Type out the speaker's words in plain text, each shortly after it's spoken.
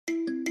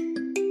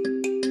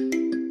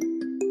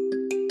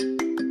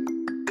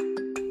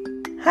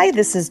Hi,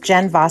 this is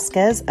Jen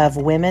Vasquez of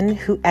Women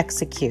Who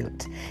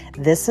Execute.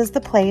 This is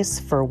the place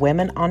for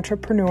women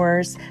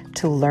entrepreneurs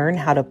to learn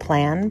how to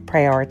plan,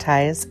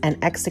 prioritize,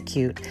 and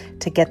execute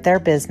to get their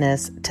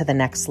business to the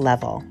next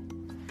level.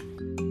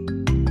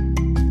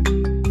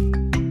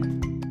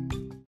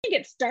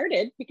 Get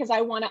started because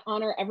I want to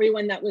honor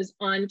everyone that was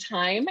on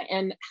time.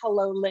 And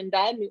hello,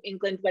 Linda, New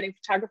England wedding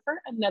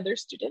photographer, another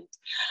student.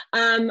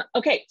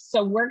 Okay,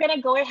 so we're going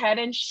to go ahead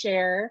and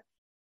share.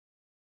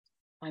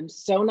 I'm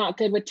so not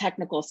good with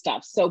technical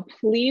stuff. So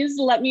please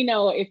let me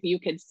know if you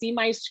could see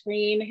my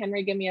screen.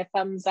 Henry, give me a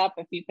thumbs up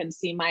if you can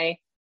see my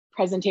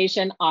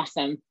presentation.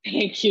 Awesome.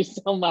 Thank you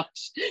so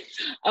much.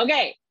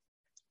 Okay,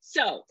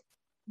 so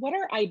what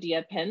are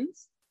idea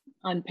pins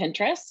on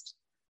Pinterest?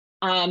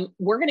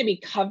 We're going to be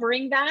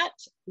covering that,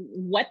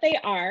 what they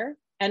are,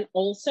 and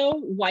also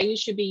why you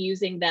should be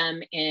using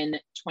them in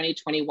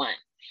 2021.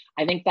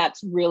 I think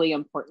that's really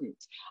important.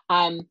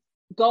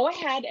 Go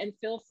ahead and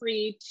feel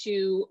free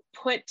to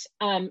put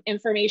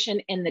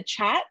information in the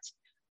chat.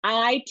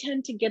 I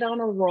tend to get on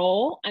a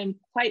roll. I'm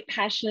quite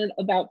passionate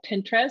about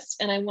Pinterest,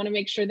 and I want to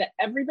make sure that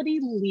everybody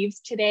leaves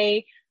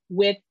today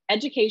with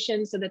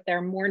education so that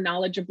they're more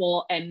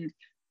knowledgeable. And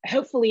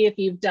hopefully, if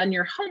you've done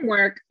your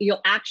homework,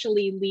 you'll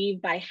actually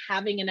leave by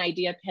having an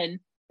idea pin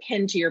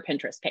pinned to your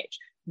Pinterest page.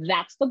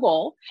 That's the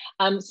goal.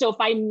 So if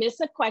I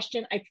miss a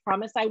question, I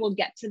promise I will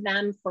get to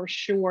them for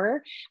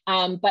sure.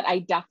 But I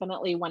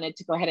definitely wanted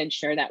to go ahead and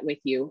share that with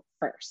you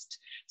first.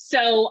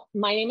 So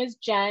my name is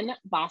Jen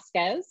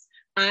Vasquez.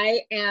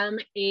 I am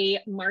a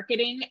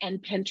marketing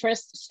and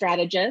Pinterest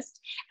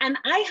strategist, and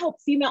I help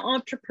female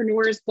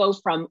entrepreneurs go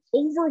from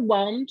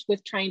overwhelmed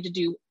with trying to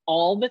do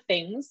all the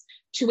things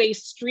to a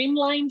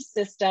streamlined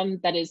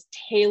system that is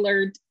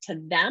tailored to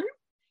them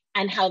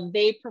and how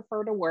they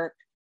prefer to work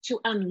to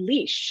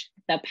unleash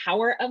the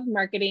power of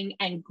marketing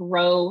and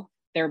grow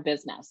their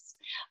business.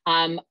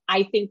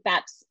 I think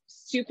that's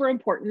super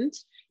important.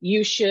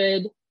 You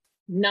should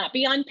not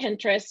be on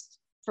Pinterest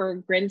for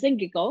grins and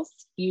giggles.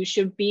 You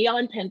should be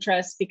on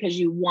Pinterest because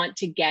you want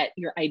to get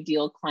your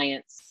ideal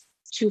clients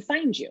to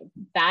find you.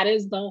 That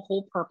is the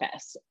whole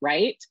purpose,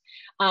 right?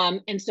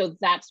 And so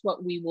that's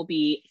what we will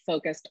be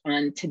focused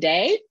on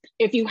today.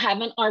 If you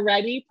haven't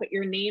already, put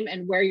your name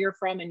and where you're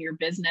from and your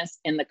business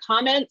in the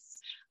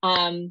comments.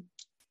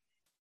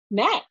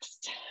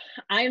 Next,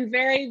 I'm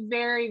very,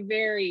 very,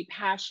 very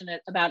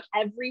passionate about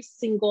every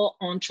single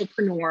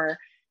entrepreneur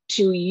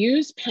to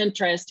use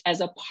Pinterest as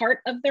a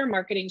part of their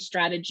marketing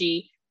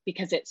strategy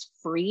because it's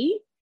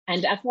free.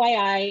 And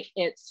FYI,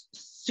 it's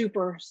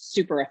super,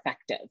 super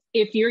effective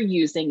if you're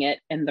using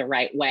it in the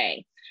right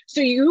way. So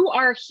you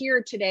are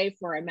here today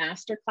for a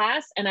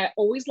masterclass, and I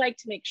always like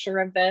to make sure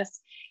of this.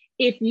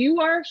 If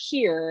you are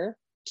here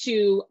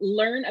to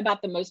learn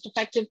about the most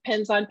effective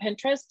pins on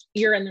Pinterest,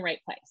 you're in the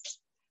right place.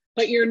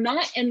 But you're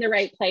not in the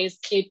right place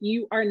if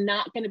you are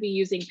not going to be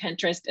using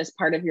Pinterest as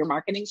part of your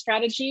marketing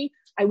strategy.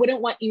 I wouldn't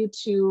want you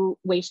to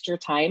waste your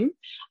time.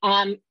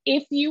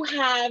 If you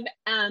have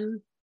an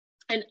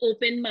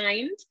open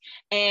mind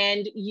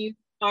and you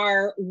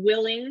are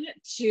willing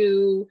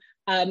to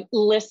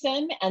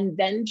listen and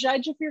then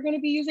judge if you're going to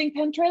be using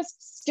Pinterest,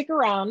 stick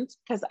around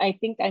because I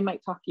think I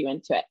might talk you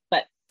into it,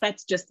 but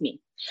that's just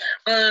me.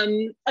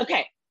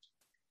 Okay,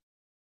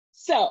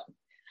 so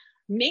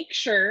make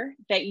sure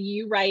that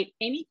you write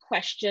any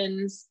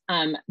questions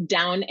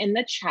down in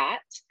the chat.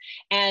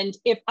 And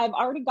if I've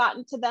already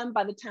gotten to them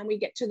by the time we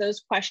get to those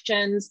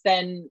questions,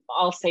 then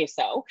I'll say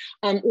so,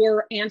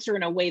 or answer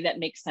in a way that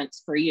makes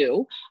sense for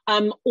you.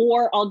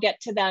 Or I'll get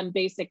to them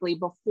basically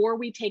before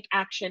we take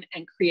action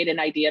and create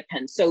an idea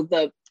pin. So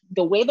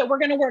the way that we're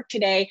going to work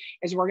today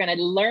is we're going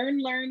to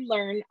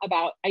learn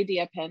about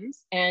idea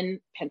pins and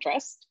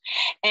Pinterest.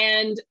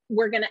 And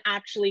we're going to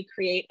actually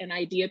create an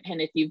idea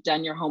pin if you've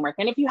done your homework.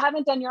 And if you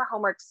haven't done your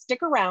homework,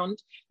 stick around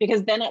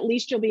because then at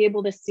least you'll be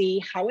able to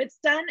see how it's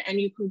done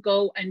and you can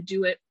go and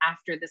do it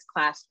after this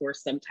class or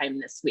sometime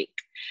this week.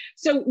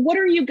 So what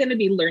are you going to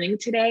be learning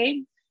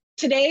today?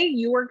 Today,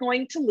 you are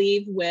going to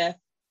leave with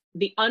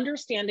the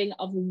understanding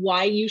of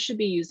why you should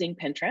be using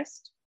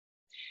Pinterest,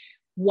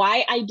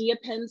 why idea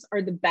pins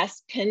are the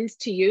best pins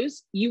to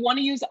use. You want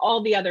to use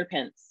all the other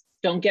pins.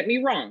 Don't get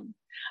me wrong.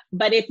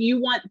 But if you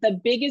want the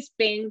biggest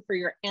bang for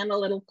your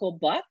analytical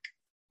buck,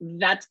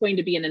 that's going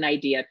to be in an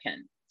idea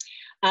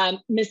pin.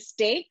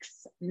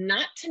 Mistakes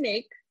not to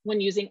make when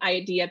using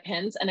idea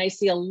pins. And I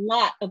see a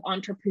lot of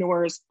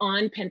entrepreneurs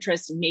on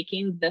Pinterest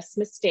making this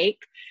mistake,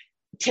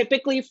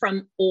 typically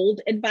from old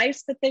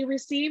advice that they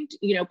received.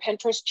 You know,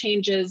 Pinterest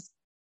changes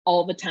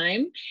all the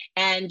time.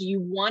 And you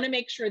want to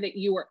make sure that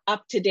you are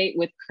up to date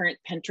with current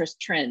Pinterest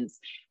trends.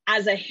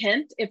 As a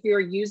hint, if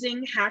you're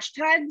using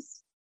hashtags,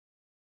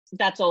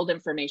 that's old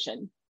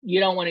information. You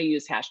don't want to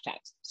use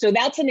hashtags. So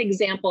that's an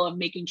example of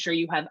making sure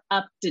you have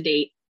up to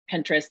date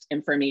Pinterest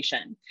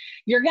information.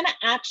 You're going to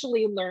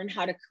actually learn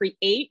how to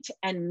create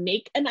and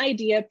make an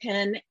idea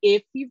pin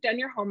if you've done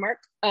your homework,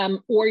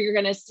 or you're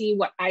going to see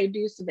what I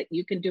do so that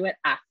you can do it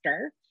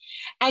after.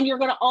 And you're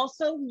going to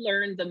also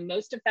learn the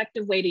most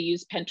effective way to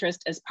use Pinterest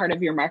as part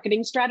of your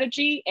marketing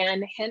strategy.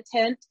 And hint,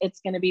 hint,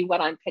 it's going to be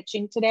what I'm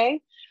pitching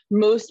today.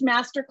 Most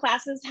master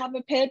classes have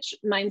a pitch.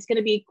 Mine's going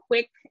to be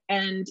quick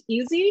and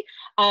easy,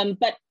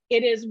 but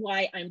it is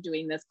why I'm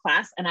doing this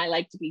class. And I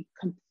like to be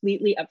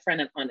completely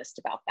upfront and honest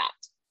about that.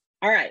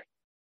 All right.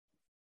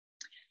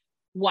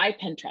 Why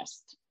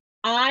Pinterest?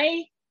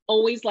 I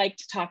always like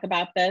to talk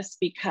about this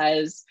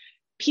because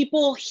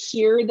people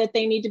hear that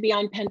they need to be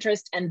on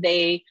Pinterest and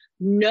they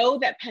know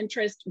that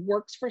Pinterest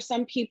works for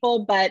some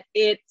people, but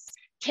it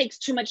takes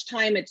too much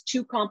time, it's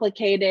too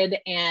complicated,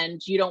 and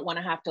you don't want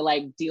to have to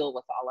like deal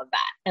with all of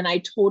that. And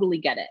I totally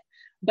get it.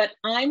 But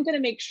I'm going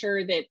to make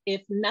sure that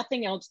if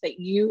nothing else, that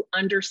you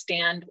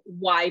understand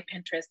why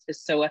Pinterest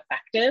is so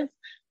effective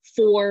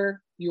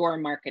for your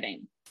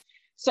marketing.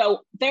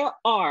 So there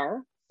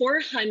are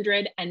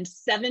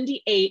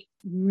 478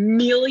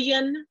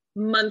 million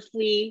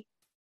monthly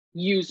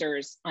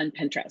users on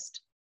Pinterest.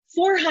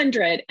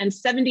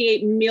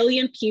 478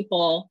 million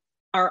people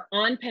are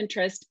on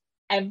Pinterest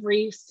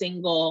every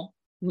single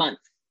month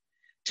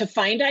to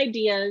find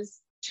ideas,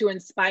 to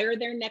inspire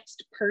their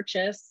next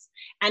purchase.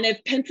 And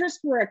if Pinterest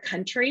were a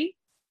country,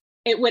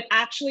 it would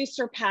actually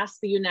surpass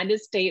the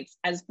United States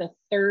as the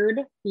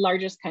third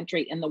largest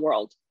country in the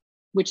world,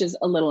 which is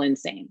a little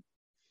insane.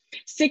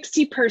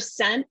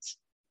 60%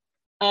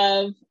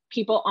 of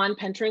people on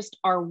Pinterest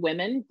are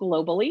women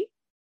globally.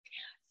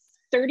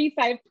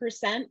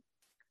 35%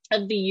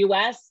 of the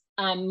US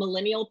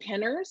millennial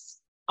pinners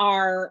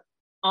are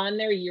on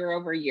there year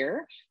over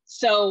year.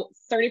 So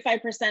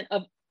 35%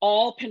 of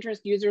all Pinterest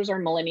users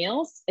are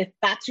millennials. If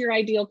that's your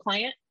ideal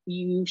client,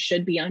 you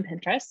should be on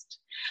Pinterest.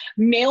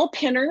 Male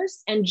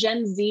pinners and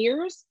Gen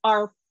Zers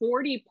are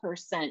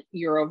 40%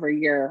 year over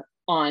year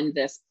on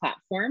this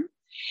platform.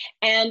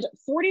 And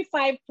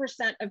 45%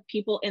 of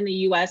people in the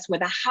US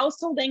with a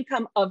household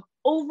income of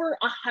over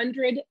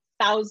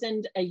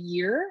 $100,000 a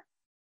year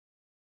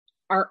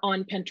are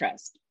on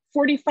Pinterest.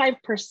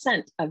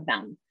 45% of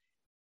them.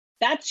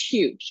 That's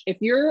huge. If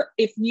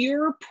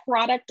your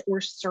product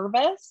or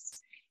service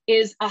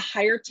is a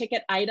higher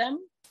ticket item,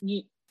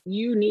 you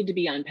need to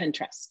be on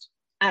Pinterest.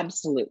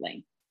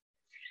 Absolutely.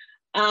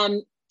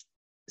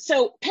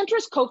 So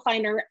Pinterest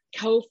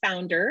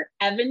co-founder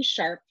Evan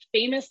Sharp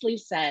famously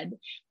said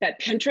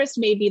that Pinterest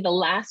may be the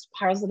last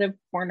positive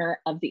corner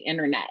of the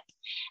internet.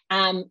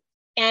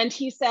 And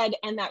he said,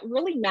 and that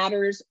really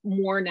matters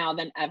more now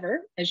than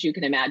ever, as you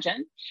can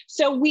imagine.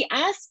 So we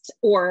asked,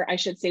 or I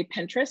should say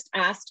Pinterest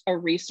asked a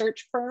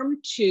research firm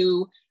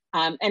to,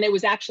 and it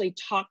was actually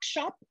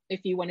TalkShop,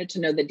 if you wanted to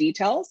know the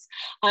details,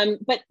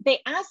 but they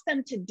asked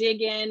them to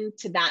dig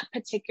into that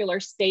particular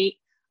state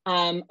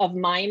of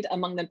mind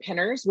among the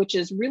pinners, which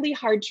is really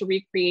hard to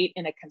recreate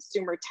in a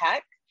consumer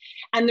tech.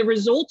 And the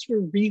results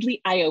were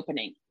really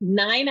eye-opening.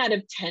 9 out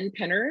of 10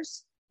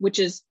 pinners, which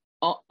is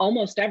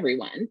almost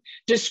everyone,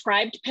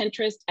 described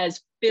Pinterest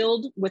as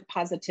filled with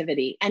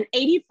positivity. And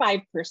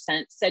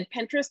 85% said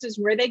Pinterest is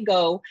where they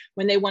go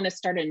when they want to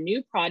start a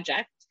new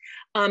project.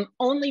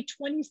 Only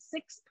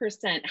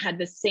 26% had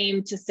the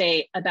same to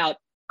say about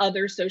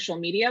other social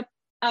media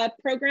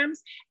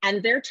programs.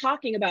 And they're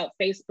talking about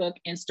Facebook,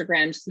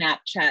 Instagram,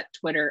 Snapchat,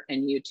 Twitter,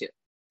 and YouTube.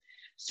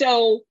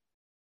 So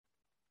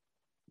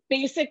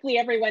basically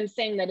everyone's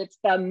saying that it's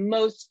the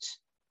most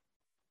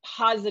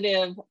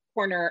positive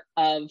corner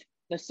of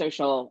the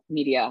social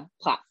media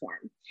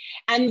platform.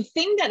 And the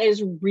thing that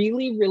is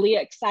really, really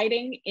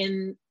exciting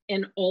in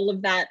all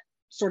of that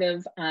sort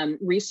of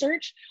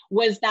research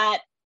was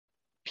that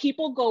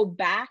people go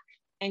back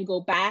and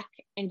go back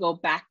and go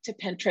back to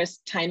Pinterest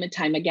time and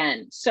time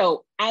again.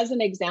 So as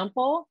an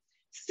example,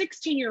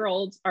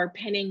 16-year-olds are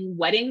pinning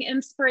wedding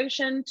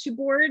inspiration to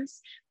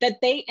boards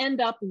that they end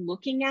up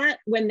looking at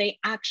when they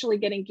actually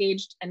get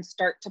engaged and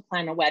start to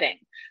plan a wedding.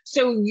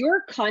 So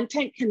your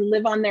content can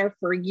live on there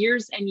for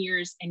years and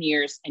years and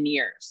years and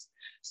years.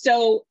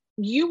 So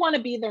you want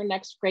to be their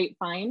next great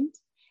find,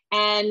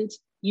 and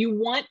you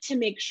want to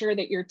make sure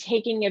that you're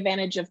taking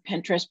advantage of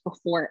Pinterest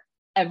before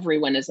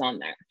everyone is on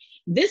there.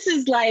 This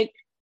is like,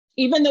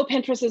 even though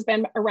Pinterest has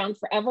been around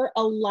forever,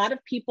 a lot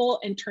of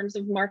people in terms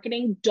of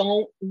marketing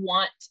don't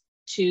want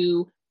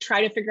to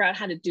try to figure out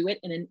how to do it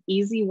in an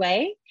easy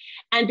way.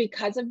 And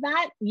because of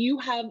that, you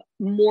have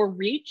more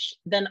reach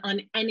than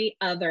on any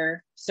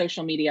other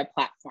social media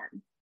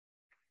platform.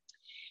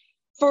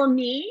 For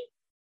me,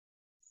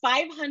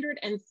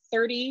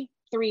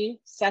 533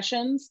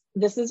 sessions,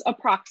 this is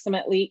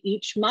approximately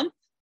each month,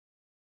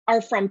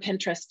 are from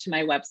Pinterest to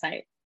my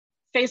website.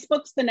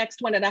 Facebook's the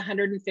next one at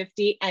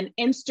 150, and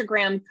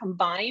Instagram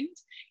combined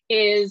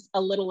is a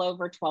little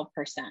over 12%.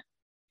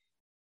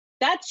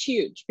 That's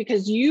huge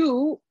because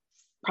you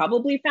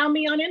probably found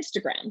me on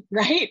Instagram,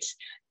 right?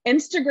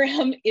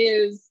 Instagram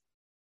is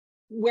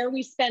where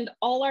we spend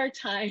all our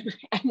time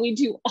and we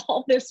do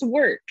all this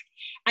work.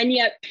 And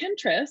yet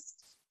Pinterest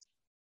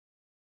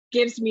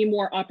gives me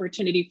more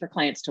opportunity for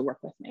clients to work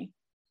with me.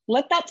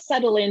 Let that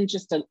settle in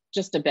just a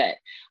bit.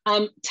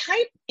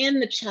 Type in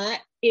the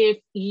chat if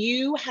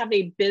you have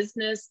a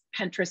business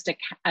Pinterest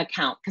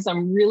account, because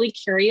I'm really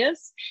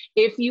curious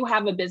if you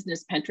have a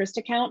business Pinterest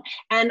account.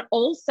 And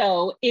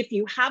also, if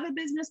you have a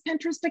business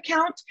Pinterest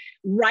account,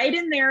 write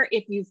in there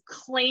if you've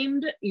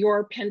claimed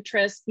your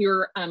Pinterest,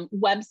 your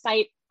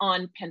website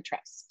on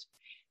Pinterest.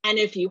 And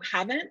if you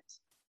haven't,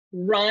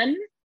 run,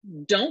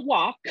 don't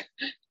walk,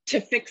 to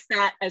fix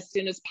that as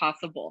soon as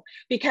possible.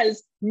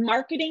 Because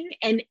marketing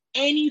in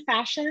any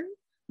fashion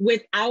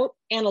without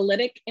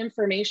analytic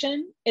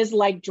information is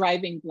like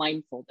driving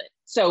blindfolded.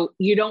 So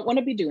you don't want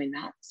to be doing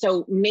that.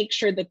 So make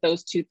sure that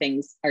those two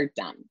things are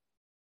done.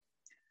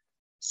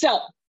 So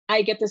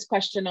I get this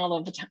question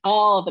all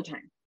the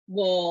time.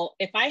 Well,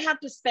 if I have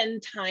to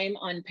spend time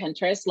on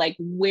Pinterest, like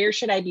where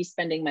should I be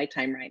spending my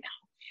time right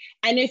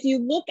now? And if you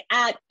look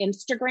at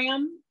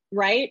Instagram,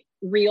 right,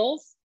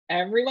 Reels,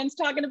 everyone's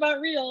talking about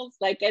Reels.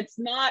 Like it's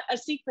not a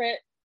secret.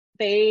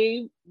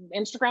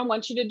 Instagram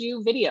wants you to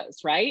do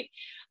videos, right?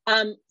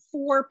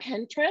 For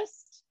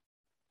Pinterest,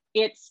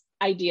 it's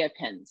idea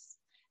pins.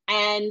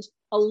 And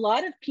a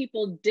lot of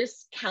people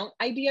discount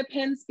idea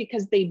pins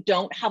because they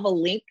don't have a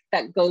link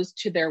that goes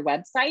to their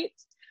website.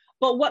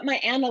 But what my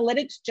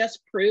analytics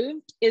just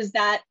proved is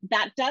that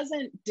that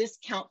doesn't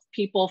discount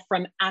people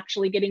from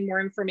actually getting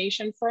more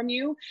information from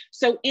you.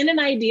 So in an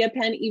idea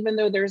pin, even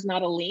though there's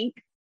not a link,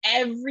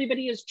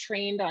 everybody is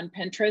trained on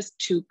Pinterest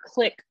to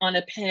click on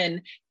a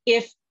pin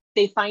if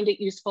they find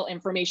it useful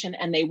information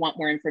and they want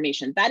more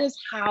information. That is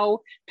how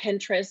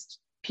Pinterest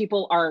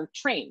people are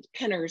trained.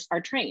 Pinners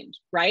are trained,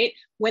 right?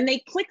 When they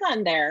click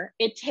on there,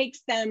 it takes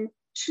them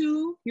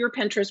to your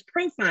Pinterest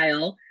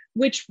profile,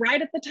 which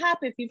right at the top,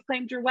 if you've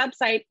claimed your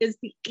website, is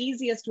the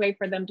easiest way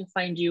for them to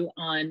find you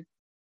on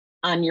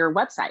your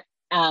website,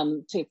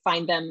 to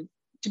find them,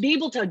 to be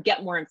able to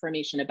get more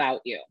information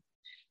about you.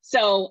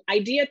 So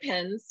idea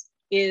pins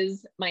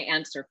is my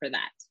answer for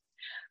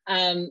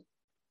that.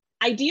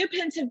 Idea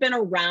pins have been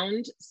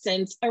around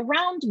since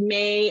around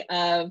May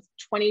of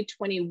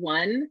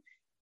 2021.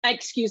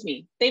 Excuse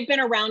me, they've been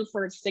around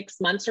for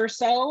 6 months or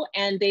so,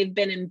 and they've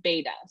been in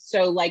beta.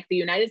 So like the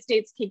United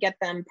States could get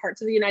them,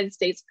 parts of the United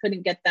States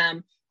couldn't get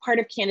them, part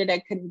of Canada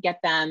couldn't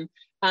get them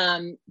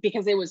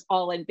because it was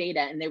all in beta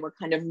and they were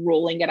kind of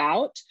rolling it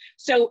out.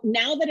 So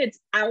now that it's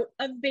out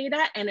of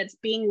beta and it's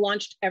being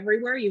launched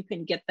everywhere, you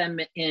can get them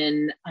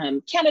in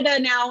Canada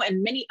now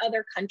and many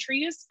other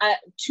countries,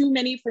 too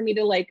many for me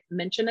to like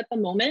mention at the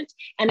moment,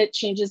 and it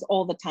changes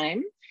all the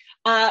time.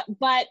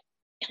 But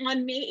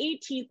on May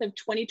 18th of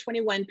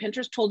 2021,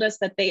 Pinterest told us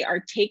that they are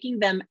taking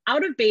them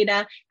out of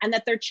beta and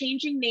that they're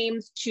changing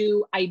names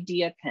to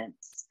idea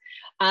pins.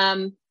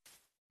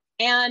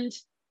 And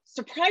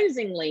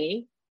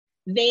surprisingly,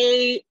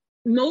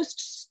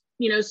 most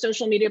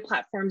social media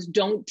platforms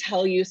don't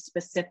tell you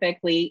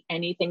specifically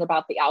anything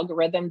about the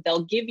algorithm.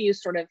 They'll give you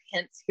sort of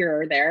hints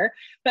here or there,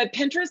 but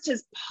Pinterest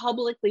has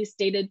publicly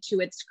stated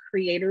to its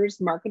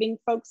creators, marketing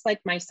folks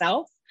like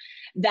myself,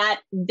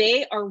 that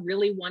they are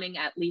really wanting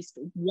at least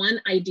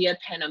one idea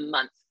pin a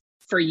month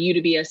for you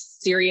to be a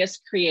serious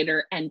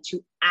creator and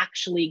to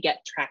actually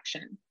get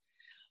traction.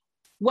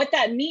 What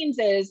that means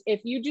is if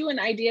you do an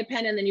idea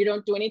pin and then you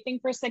don't do anything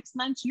for 6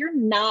 months, you're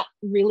not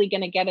really going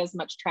to get as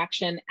much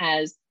traction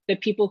as the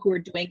people who are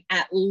doing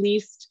at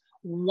least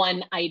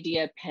one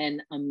idea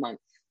pin a month.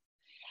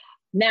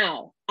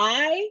 Now,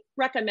 I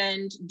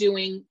recommend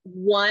doing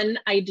one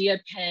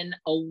idea pin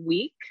a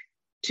week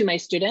to my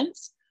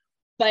students,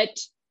 but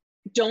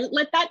don't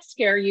let that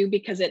scare you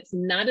because it's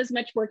not as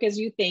much work as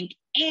you think.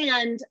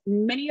 And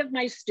many of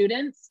my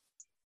students,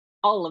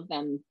 all of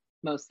them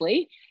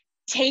mostly,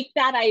 take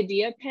that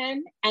idea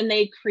pin and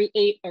they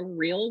create a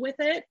reel with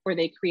it, or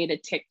they create a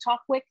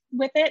TikTok with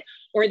it,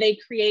 or they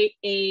create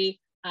a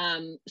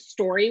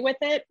story with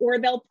it, or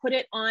they'll put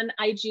it on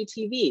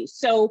IGTV.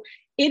 So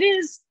it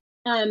is,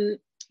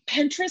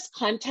 Pinterest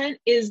content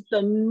is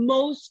the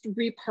most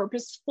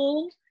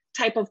repurposeful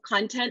type of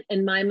content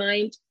in my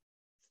mind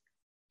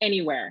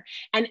anywhere.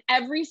 And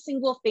every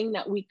single thing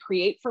that we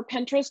create for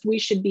Pinterest, we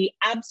should be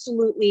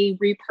absolutely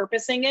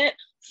repurposing it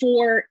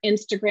for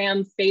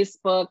Instagram,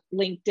 Facebook,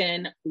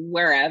 LinkedIn,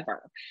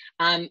 wherever.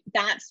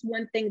 That's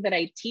one thing that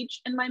I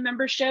teach in my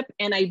membership.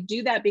 And I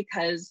do that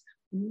because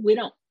we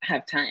don't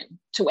have time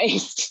to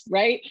waste,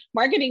 right?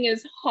 Marketing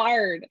is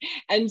hard.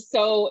 And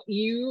so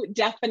you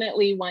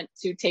definitely want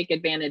to take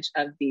advantage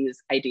of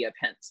these idea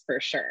pins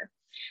for sure.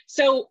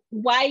 So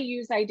why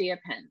use idea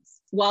pins?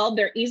 Well,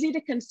 they're easy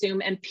to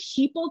consume and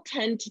people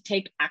tend to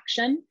take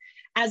action.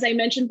 As I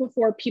mentioned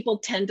before, people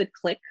tend to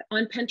click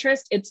on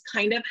Pinterest. It's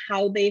kind of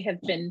how they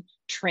have been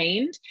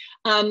trained.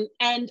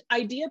 And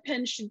idea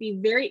pins should be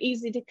very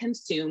easy to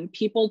consume.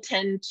 People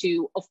tend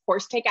to, of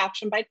course, take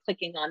action by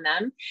clicking on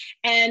them.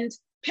 And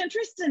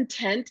Pinterest's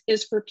intent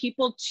is for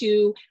people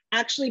to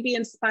actually be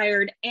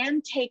inspired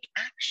and take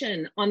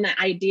action on the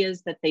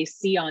ideas that they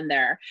see on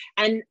there.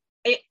 And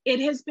it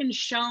has been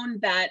shown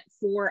that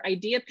for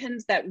idea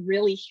pins that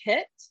really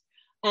hit,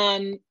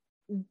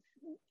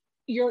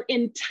 your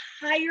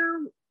entire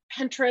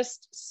Pinterest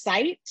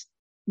site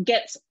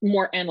gets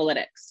more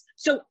analytics.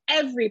 So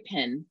every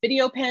pin,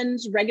 video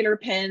pins, regular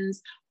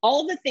pins,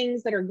 all the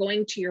things that are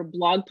going to your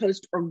blog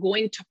post or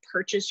going to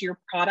purchase your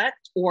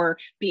product or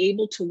be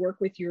able to work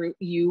with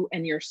you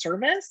and your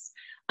service,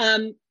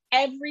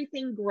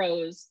 everything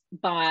grows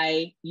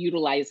by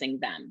utilizing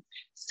them.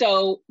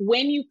 So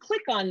when you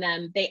click on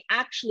them, they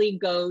actually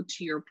go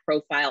to your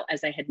profile,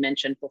 as I had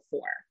mentioned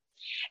before.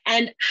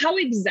 And how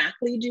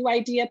exactly do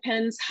idea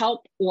pens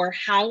help, or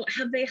how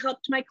have they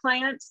helped my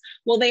clients?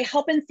 Well, they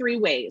help in three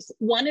ways.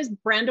 One is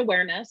brand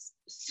awareness,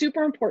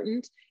 super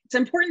important. It's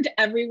important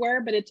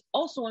everywhere, but it's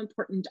also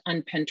important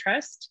on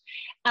Pinterest.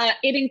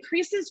 It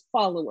increases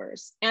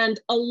followers, and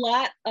a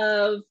lot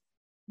of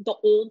the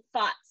old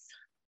thoughts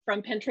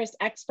from Pinterest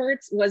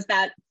experts was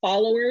that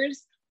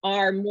followers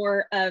are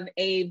more of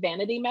a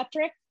vanity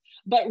metric,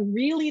 but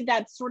really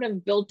that's sort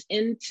of built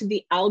into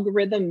the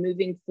algorithm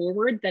moving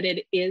forward that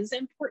it is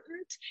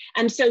important.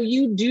 And so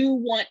you do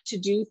want to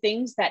do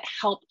things that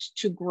helped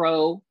to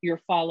grow your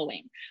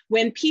following.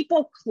 When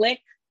people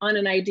click on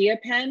an idea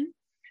pen,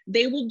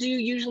 they will do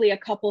usually a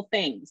couple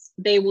things.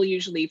 They will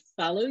usually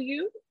follow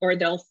you, or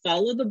they'll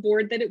follow the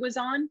board that it was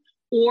on,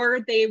 or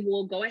they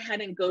will go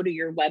ahead and go to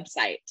your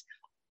website.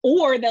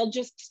 Or they'll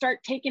just start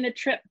taking a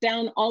trip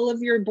down all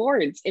of your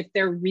boards if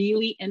they're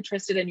really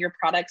interested in your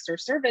products or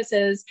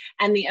services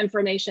and the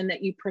information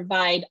that you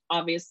provide,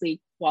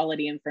 obviously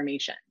quality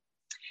information.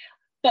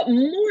 But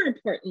more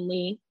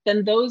importantly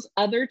than those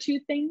other two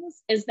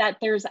things is that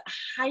there's a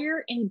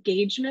higher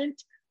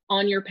engagement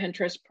on your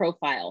Pinterest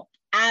profile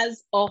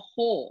as a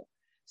whole.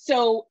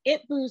 So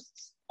it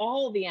boosts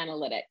all the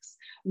analytics.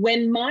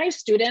 When my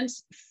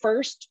students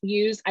first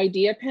use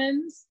idea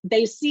pins,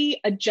 they see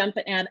a jump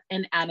in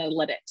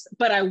analytics.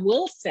 But I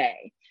will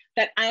say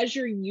that as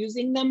you're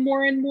using them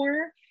more and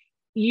more,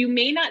 you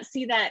may not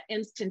see that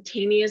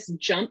instantaneous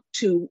jump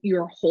to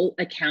your whole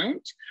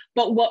account.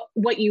 But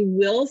what you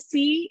will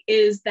see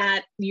is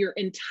that your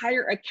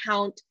entire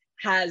account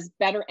has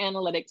better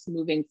analytics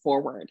moving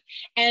forward.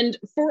 And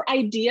for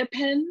idea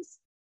pins,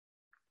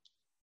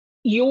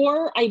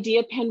 your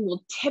idea pin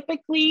will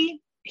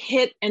typically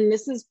hit, and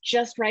this is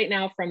just right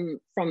now from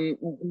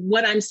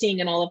what I'm seeing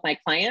in all of my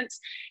clients,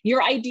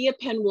 your idea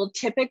pin will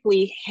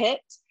typically hit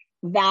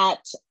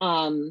that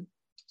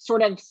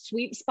sort of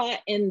sweet spot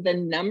in the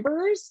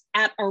numbers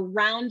at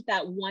around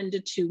that 1 to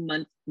 2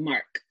 month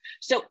mark.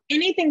 So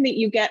anything that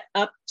you get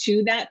up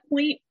to that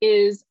point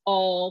is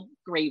all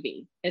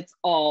gravy. It's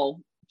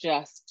all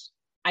just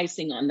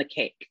icing on the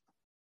cake.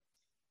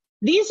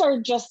 These are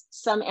just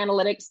some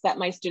analytics that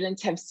my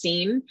students have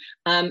seen.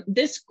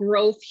 This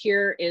growth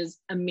here is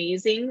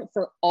amazing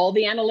for all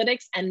the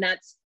analytics, and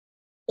that's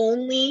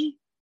the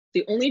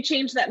only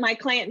change that my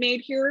client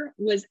made here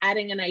was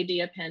adding an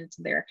idea pin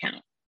to their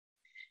account.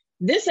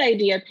 This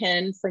idea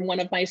pin from one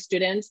of my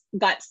students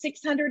got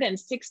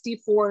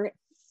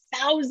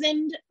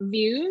 664,000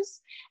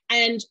 views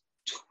and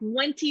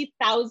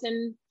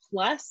 20,000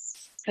 plus,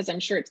 because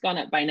I'm sure it's gone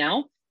up by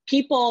now,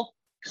 people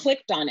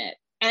clicked on it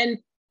and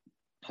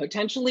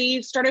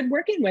potentially started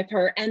working with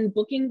her and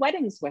booking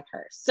weddings with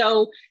her.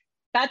 So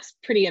that's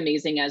pretty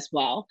amazing as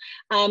well.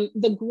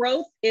 The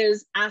growth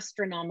is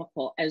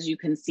astronomical, as you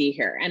can see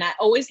here. And I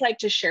always like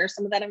to share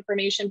some of that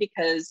information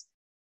because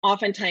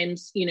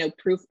oftentimes,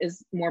 proof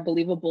is more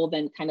believable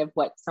than kind of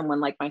what someone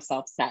like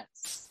myself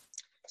says.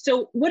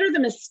 So what are the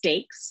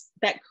mistakes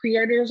that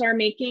creators are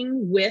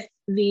making with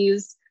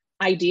these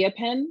idea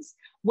pins?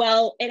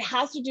 Well, it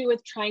has to do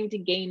with trying to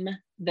game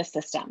the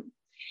system.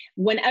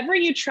 Whenever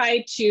you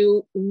try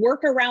to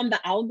work around the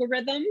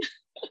algorithm,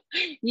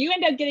 you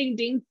end up getting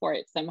dinged for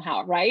it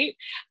somehow, right?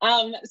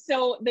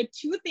 So the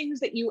two things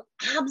that you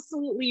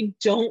absolutely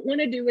don't want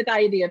to do with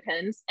idea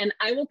pins, and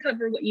I will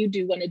cover what you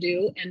do want to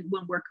do and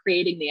when we're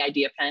creating the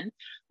idea pin,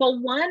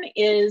 but one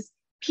is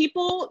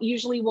people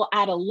usually will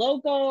add a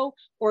logo,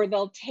 or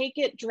they'll take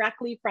it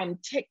directly from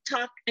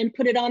TikTok and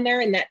put it on there,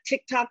 and that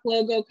TikTok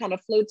logo kind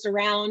of floats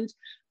around,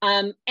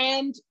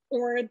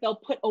 or they'll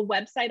put a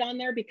website on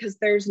there because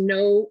there's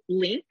no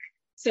link.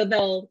 So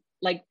they'll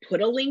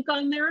put a link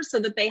on there so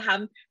that they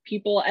have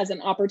people as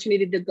an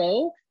opportunity to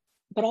go,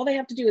 but all they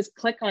have to do is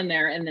click on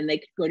there and then they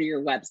could go to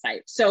your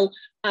website. So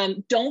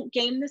don't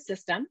game the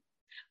system.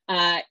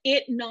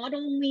 It not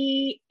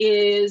only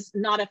is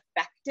not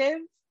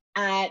effective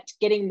at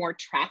getting more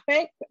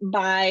traffic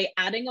by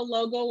adding a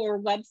logo or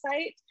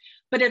website,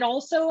 but it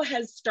also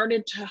has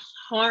started to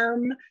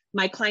harm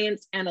my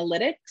clients'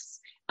 analytics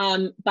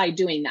by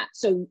doing that.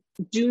 So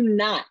do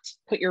not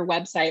put your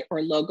website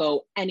or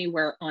logo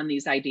anywhere on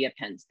these idea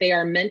pins. They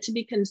are meant to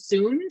be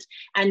consumed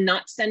and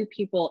not send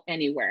people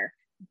anywhere.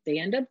 They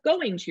end up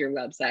going to your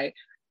website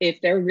if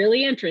they're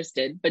really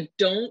interested, but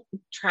don't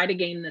try to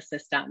game the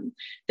system.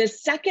 The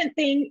second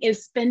thing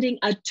is spending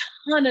a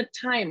ton of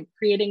time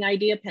creating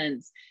idea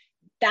pins.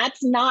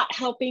 That's not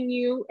helping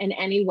you in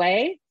any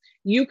way.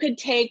 You could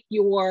take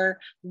your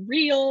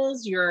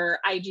reels, your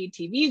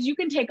IGTVs, you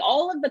can take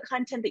all of the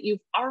content that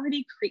you've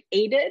already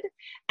created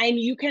and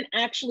you can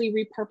actually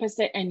repurpose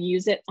it and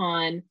use it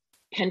on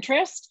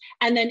Pinterest.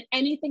 And then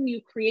anything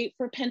you create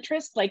for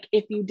Pinterest, like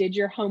if you did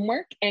your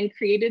homework and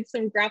created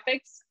some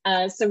graphics,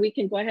 so we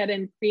can go ahead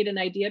and create an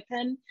idea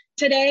pin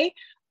today,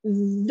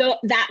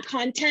 that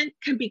content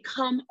can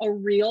become a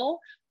reel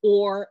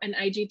or an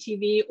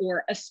IGTV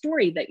or a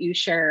story that you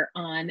share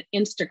on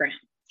Instagram.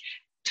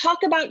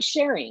 Talk about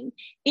sharing.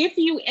 If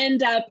you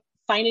end up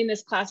finding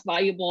this class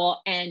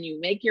valuable and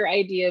you make your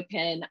idea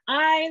pin,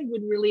 I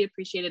would really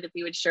appreciate it if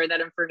you would share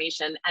that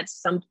information at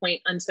some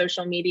point on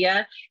social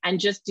media and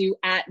just do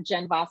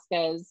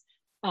 @JenVasquez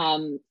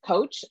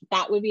coach.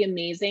 That would be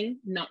amazing.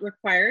 Not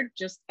required,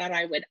 just that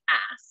I would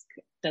ask.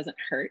 Doesn't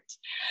hurt.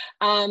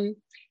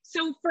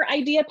 So for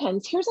idea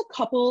pins, here's a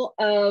couple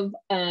of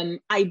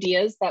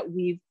ideas that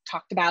we've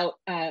talked about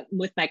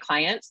with my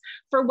clients.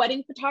 For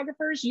wedding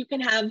photographers, you can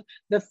have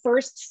the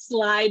first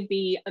slide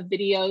be a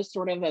video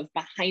sort of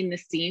behind the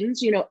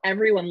scenes. You know,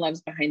 everyone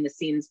loves behind the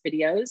scenes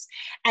videos.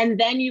 And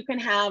then you can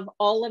have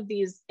all of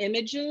these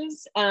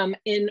images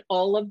in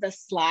all of the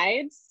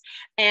slides.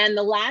 And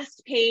the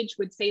last page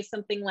would say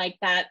something like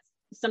that.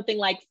 Something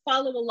like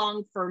follow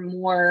along for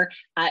more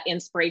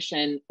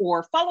inspiration,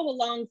 or follow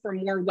along for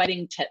more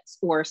wedding tips,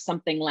 or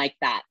something like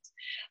that.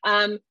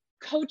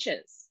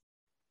 Coaches,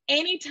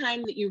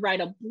 anytime that you write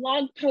a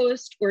blog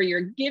post or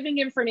you're giving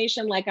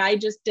information, like I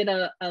just did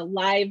a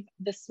live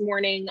this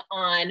morning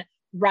on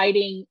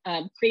writing,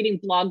 creating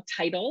blog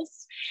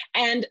titles,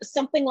 and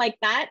something like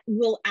that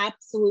will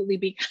absolutely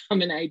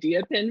become an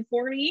idea pin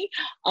for me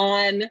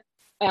on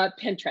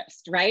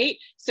Pinterest, right?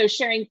 So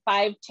sharing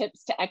 5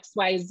 tips to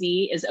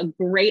XYZ is a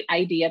great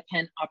idea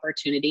pin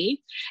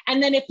opportunity.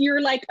 And then if you're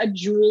like a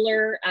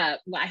jeweler,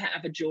 I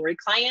have a jewelry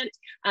client,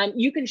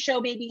 you can show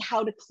maybe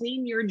how to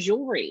clean your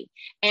jewelry.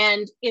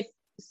 And if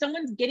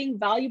someone's getting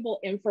valuable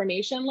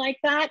information like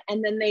that,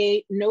 and then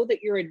they know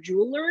that you're a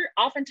jeweler,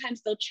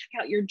 oftentimes they'll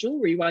check out your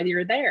jewelry while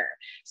you're there.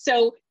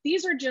 So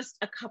these are just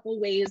a couple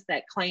ways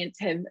that clients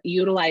have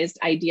utilized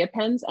idea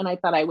pins, and I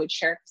thought I would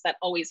share because that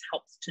always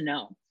helps to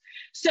know.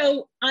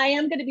 So I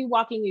am going to be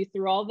walking you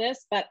through all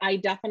this, but I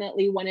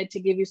definitely wanted to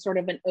give you sort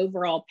of an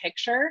overall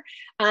picture.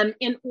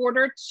 In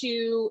order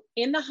to,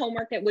 in the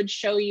homework, it would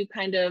show you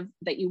kind of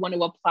that you want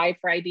to apply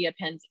for idea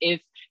pins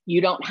if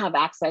you don't have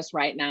access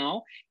right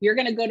now. You're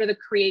going to go to the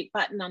create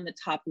button on the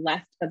top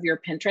left of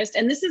your Pinterest.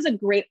 And this is a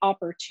great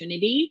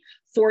opportunity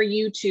for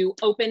you to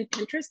open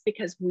Pinterest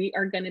because we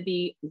are going to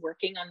be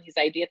working on these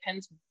idea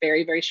pins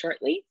very, very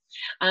shortly.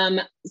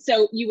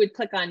 So you would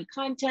click on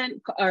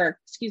content, or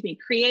excuse me,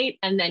 create,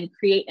 and then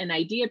create an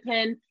idea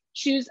pin.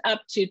 Choose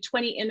up to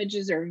 20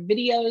 images or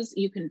videos.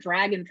 You can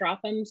drag and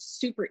drop them,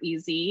 super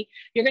easy.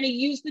 You're going to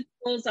use the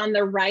tools on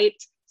the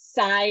right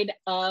side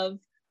of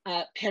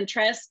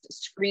Pinterest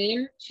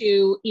screen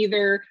to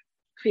either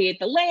create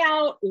the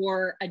layout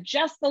or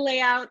adjust the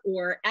layout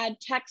or add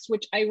text,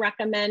 which I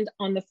recommend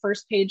on the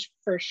first page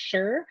for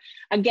sure.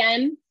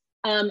 Again,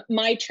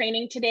 my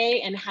training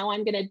today and how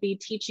I'm going to be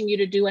teaching you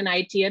to do an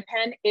idea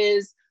pin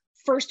is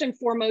first and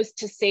foremost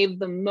to save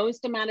the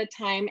most amount of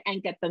time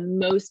and get the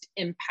most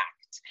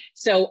impact.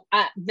 So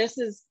this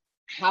is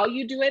how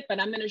you do it, but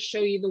I'm going to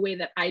show you the way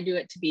that I do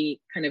it to be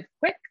kind of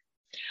quick.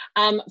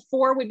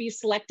 4 would be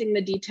selecting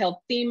the detailed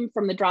theme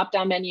from the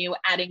drop-down menu,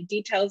 adding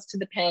details to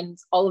the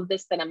pins, all of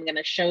this that I'm going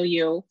to show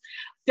you.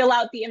 Fill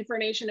out the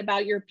information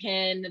about your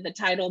pin, the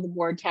title, the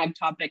board tag,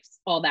 topics,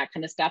 all that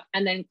kind of stuff,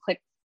 and then click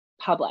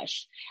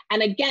publish.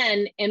 And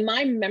again, in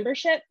my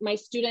membership, my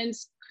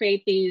students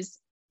create these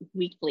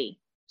weekly.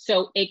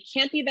 So it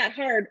can't be that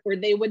hard or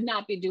they would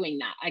not be doing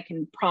that. I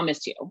can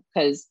promise you,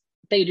 because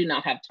they do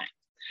not have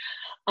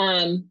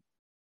time.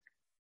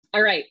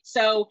 All right,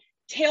 so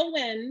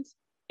Tailwind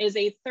is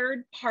a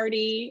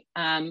third-party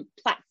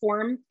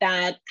platform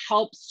that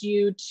helps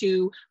you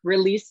to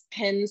release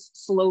pins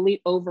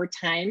slowly over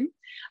time.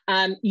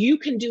 You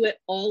can do it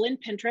all in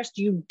Pinterest.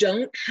 You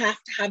don't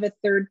have to have a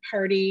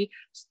third-party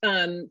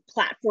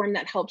platform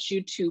that helps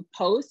you to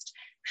post.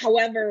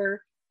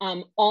 However,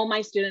 all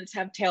my students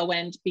have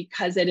Tailwind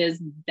because it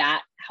is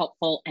that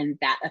helpful and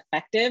that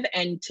effective.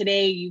 And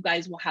today you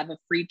guys will have a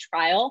free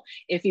trial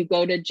if you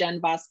go to Jen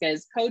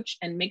Vasquez Coach,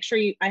 and make sure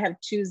I have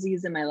 2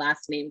 Z's in my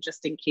last name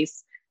just in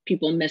case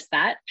people miss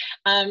that.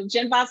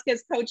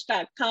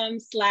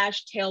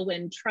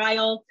 JenVasquezCoach.com/Tailwind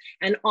trial.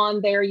 And on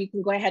there, you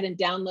can go ahead and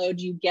download.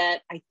 You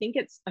get, I think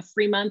it's a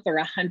free month or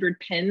 100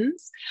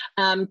 pins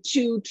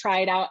to try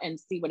it out and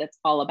see what it's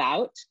all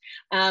about.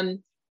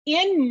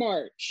 In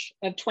March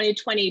of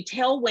 2020,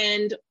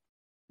 Tailwind,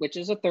 which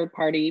is a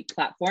third-party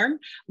platform,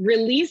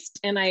 released,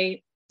 and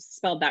I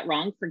spelled that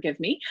wrong, forgive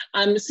me,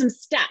 some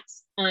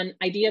stats on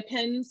idea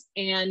pins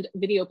and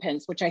video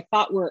pins, which I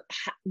thought were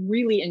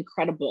really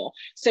incredible.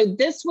 So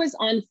this was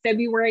on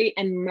February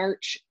and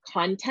March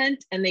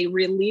content, and they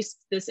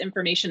released this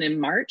information in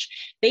March.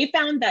 They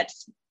found that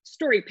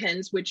story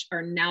pins, which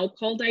are now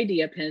called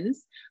idea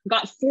pins,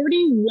 got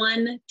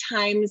 41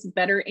 times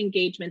better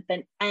engagement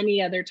than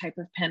any other type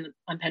of pin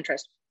on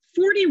Pinterest.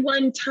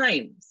 41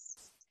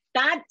 times.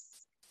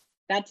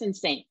 That's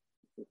insane.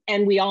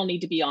 And we all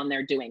need to be on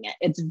there doing it.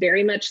 It's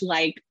very much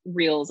like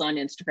Reels on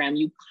Instagram.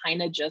 You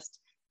kind of just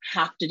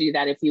have to do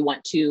that if you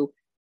want to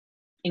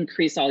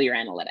increase all your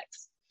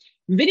analytics.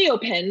 Video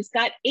pins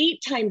got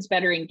 8 times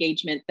better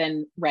engagement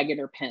than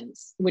regular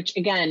pins, which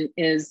again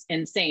is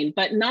insane,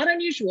 but not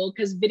unusual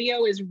because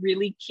video is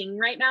really king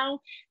right now.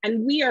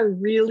 And we are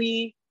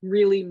really,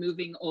 really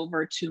moving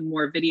over to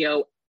more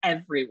video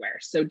everywhere.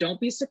 So don't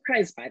be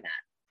surprised by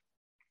that.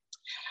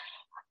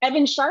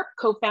 Evan Sharp,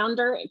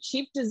 co-founder,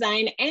 chief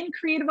design and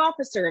creative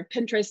officer of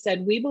Pinterest,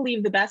 said, "We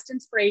believe the best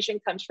inspiration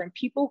comes from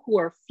people who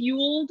are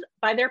fueled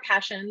by their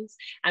passions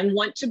and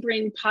want to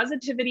bring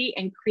positivity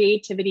and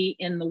creativity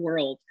in the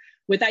world.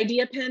 With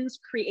idea pins,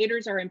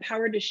 creators are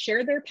empowered to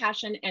share their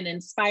passion and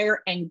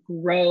inspire and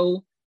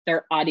grow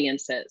their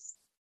audiences."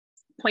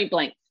 Point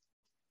blank,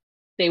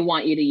 they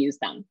want you to use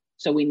them.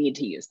 So we need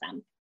to use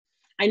them.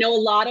 I know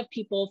a lot of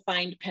people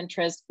find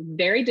Pinterest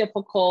very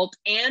difficult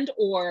and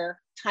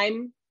or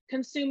time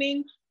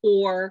consuming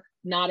or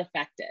not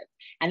effective.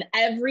 And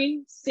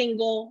every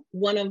single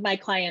one of my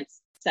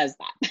clients says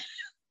that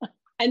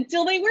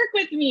until they work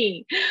with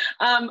me.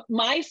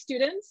 My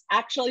students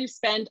actually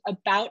spend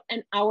about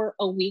an hour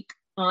a week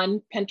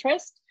on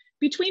Pinterest,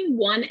 between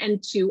 1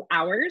 and 2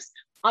 hours.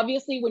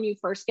 Obviously, when you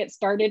first get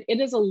started, it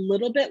is a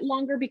little bit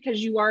longer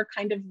because you are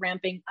kind of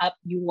ramping up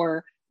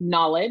your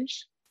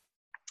knowledge.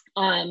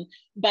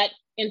 But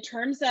in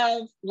terms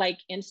of like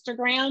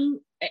Instagram,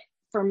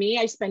 for me,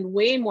 I spend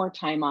way more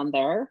time on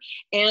there.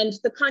 And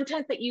the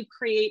content that you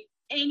create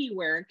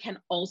anywhere can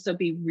also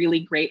be really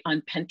great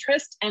on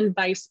Pinterest and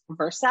vice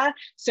versa.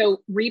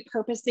 So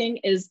repurposing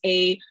is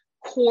a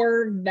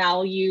core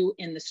value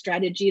in the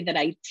strategy that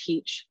I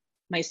teach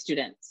my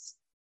students.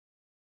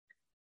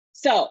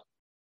 So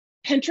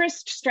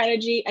Pinterest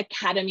Strategy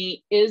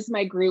Academy is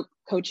my group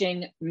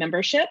coaching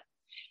membership.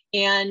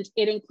 And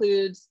it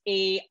includes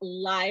a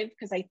live,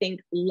 because I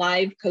think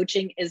live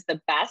coaching is the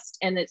best.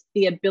 And it's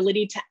the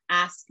ability to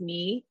ask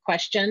me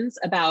questions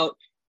about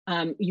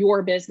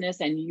your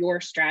business and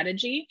your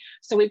strategy.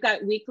 So we've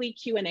got weekly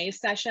Q&A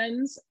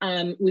sessions.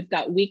 We've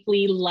got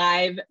weekly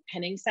live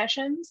pinning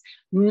sessions,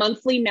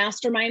 monthly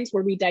masterminds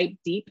where we dive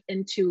deep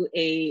into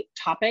a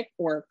topic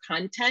or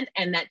content,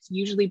 and that's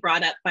usually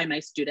brought up by my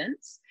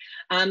students.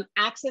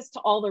 Access to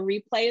all the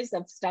replays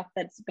of stuff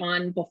that's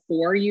gone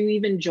before you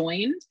even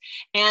joined,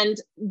 and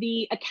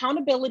the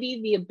accountability,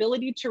 the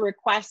ability to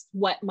request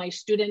what my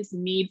students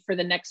need for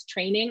the next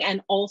training,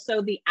 and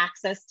also the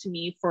access to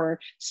me for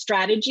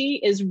strategy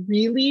is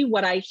really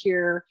what I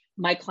hear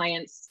my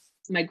clients,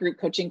 my group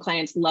coaching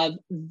clients love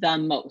the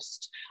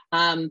most.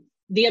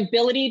 The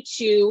ability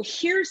to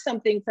hear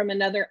something from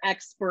another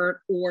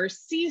expert or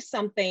see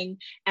something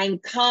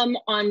and come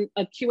on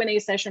a Q&A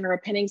session or a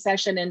pinning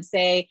session and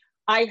say,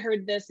 I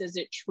heard this, is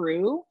it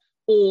true?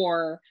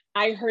 Or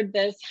I heard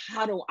this,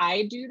 how do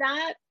I do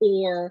that?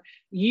 Or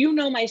you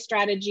know my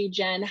strategy,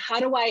 Jen, how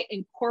do I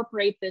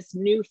incorporate this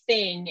new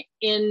thing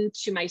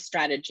into my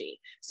strategy?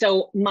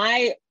 So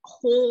my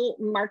whole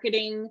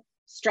marketing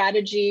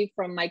strategy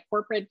from my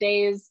corporate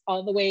days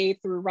all the way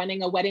through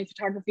running a wedding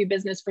photography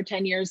business for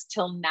 10 years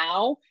till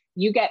now,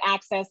 you get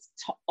access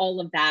to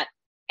all of that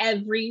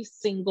every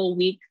single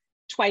week,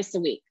 twice a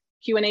week,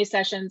 Q&A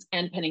sessions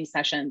and pinning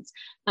sessions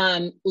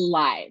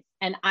live.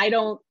 And I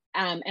don't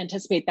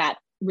anticipate that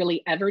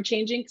really ever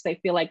changing because I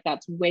feel like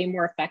that's way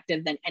more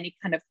effective than any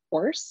kind of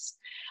course.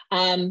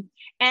 And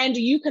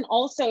you can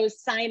also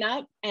sign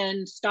up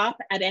and stop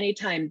at any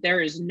time.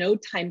 There is no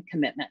time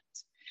commitment.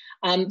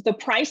 The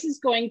price is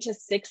going to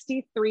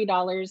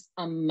 $63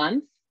 a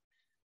month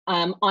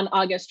on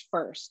August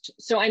 1st.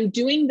 So I'm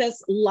doing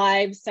this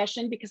live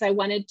session because I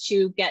wanted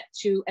to get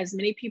to as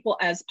many people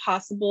as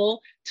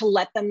possible to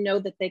let them know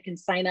that they can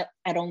sign up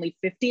at only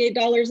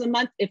 $58 a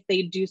month if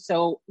they do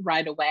so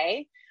right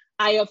away.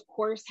 I, of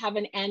course, have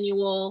an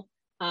annual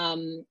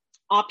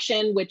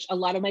option, which a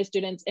lot of my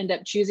students end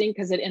up choosing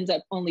because it ends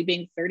up only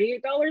being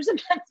 $38 a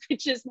month,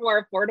 which is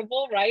more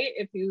affordable, right?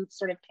 If you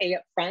sort of pay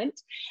up front.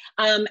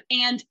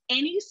 And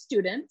any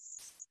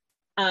students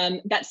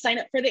that sign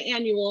up for the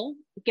annual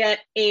get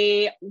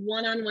a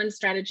one-on-one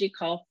strategy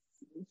call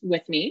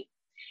with me.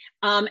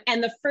 And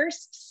the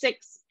first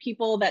 6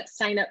 people that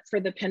sign up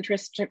for the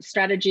Pinterest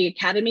Strategy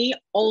Academy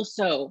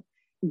also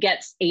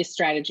gets a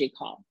strategy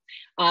call.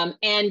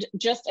 And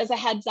just as a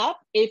heads up,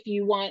 if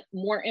you want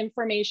more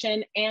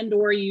information and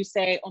or you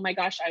say, oh my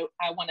gosh,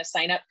 I want to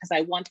sign up because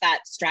I want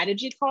that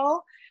strategy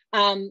call,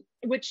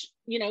 which,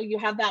 you know, you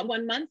have that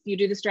 1 month, you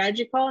do the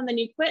strategy call and then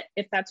you quit.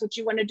 If that's what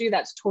you want to do,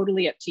 that's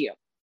totally up to you.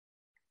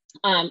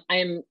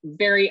 I'm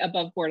very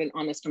above board and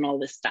honest on all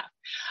this stuff.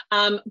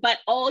 But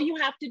all you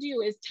have to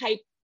do is type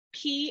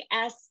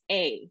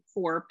PSA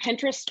for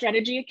Pinterest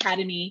Strategy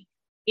Academy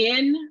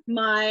in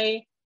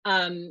my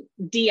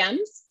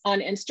DMs on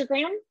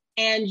Instagram,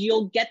 and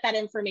you'll get that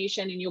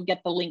information and you'll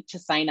get the link to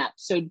sign up.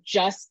 So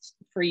just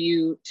for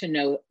you to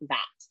know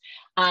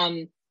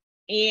that.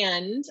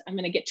 And I'm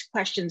going to get to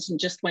questions in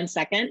just 1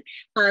 second.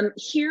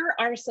 Here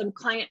are some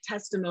client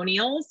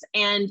testimonials.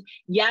 And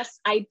yes,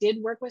 I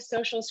did work with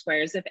Social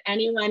Squares. If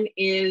anyone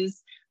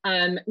is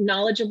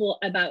knowledgeable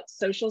about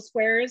social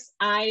squares.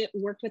 I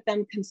worked with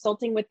them,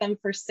 consulting with them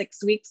for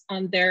 6 weeks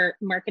on their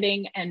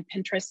marketing and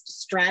Pinterest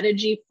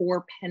strategy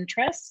for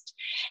Pinterest.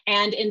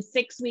 And in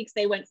 6 weeks,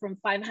 they went from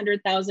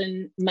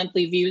 500,000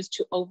 monthly views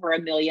to over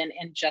 1 million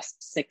in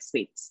just 6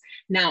 weeks.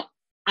 Now,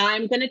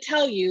 I'm going to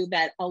tell you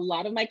that a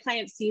lot of my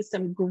clients see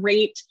some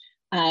great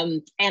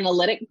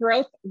analytic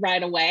growth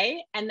right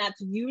away. And that's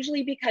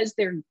usually because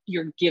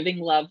you're giving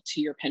love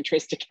to your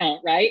Pinterest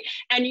account, right?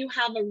 And you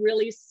have a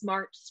really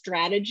smart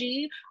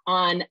strategy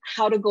on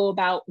how to go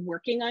about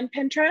working on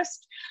Pinterest.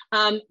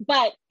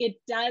 But it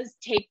does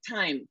take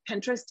time.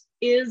 Pinterest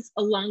is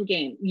a long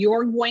game.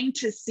 You're going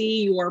to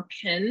see your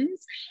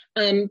pins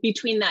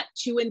between that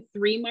 2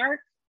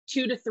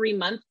 to 3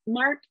 month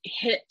mark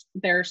hit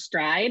their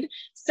stride.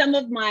 Some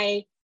of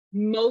my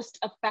most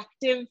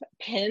effective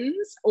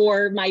pins,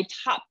 or my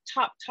top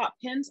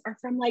pins, are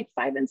from like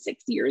 5 and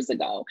 6 years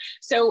ago.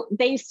 So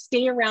they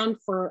stay around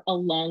for a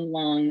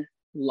long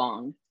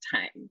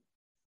time.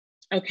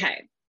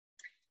 Okay,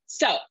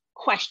 so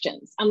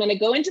questions. I'm going to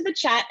go into the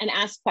chat and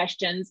ask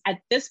questions.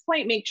 At this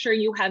point, make sure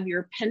you have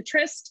your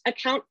Pinterest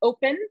account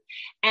open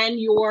and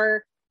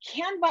your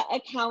Canva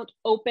account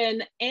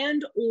open,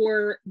 and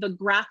or the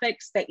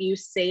graphics that you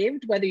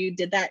saved, whether you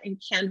did that in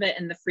Canva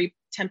in the free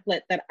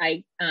template that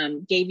I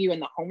gave you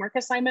in the homework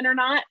assignment or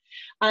not.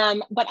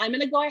 But I'm going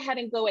to go ahead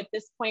and go at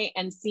this point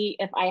and see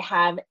if I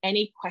have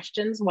any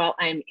questions while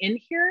I'm in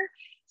here.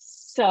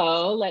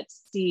 So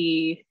let's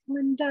see,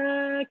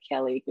 Linda,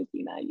 Kelly,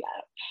 Christina,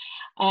 yeah.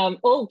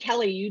 Oh,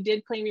 Kelly, you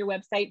did claim your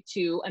website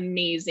too.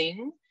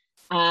 Amazing.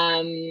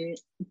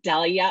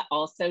 Delia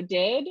also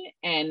did,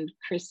 and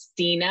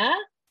Christina.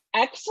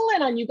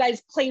 Excellent on you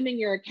guys claiming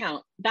your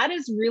account. That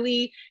is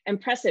really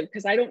impressive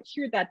because I don't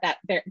hear that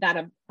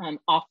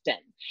often.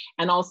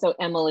 And also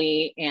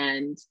Emily,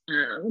 and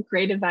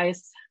great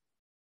advice.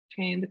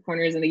 Train the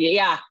corners in the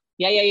yeah,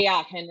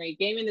 Henry.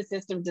 Gaming the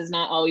system does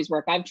not always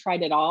work. I've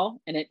tried it all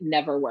and it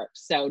never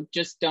works. So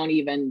just don't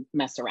even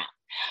mess around.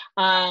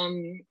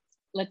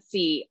 Let's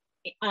see.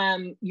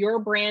 You're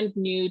brand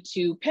new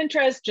to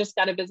Pinterest, just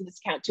got a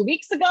business account 2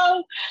 weeks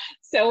ago.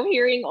 So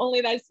hearing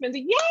only that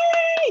spending,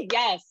 yay!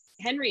 Yes.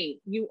 Henry,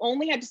 you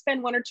only had to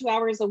spend 1 or 2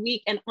 hours a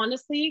week. And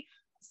honestly,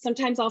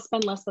 sometimes I'll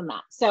spend less than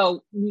that.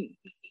 So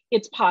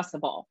it's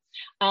possible.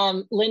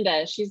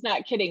 Linda, she's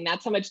not kidding.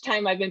 That's how much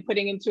time I've been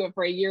putting into it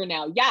for a year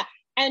now. Yeah.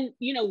 And,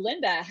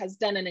 Linda has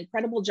done an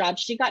incredible job.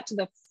 She got to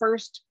the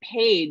first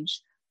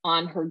page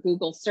on her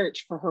Google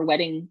search for her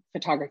wedding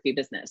photography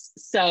business.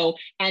 So,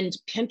 and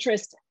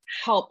Pinterest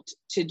helped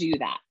to do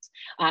that.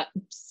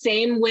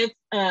 Same with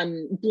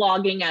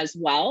blogging as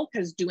well,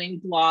 because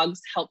doing blogs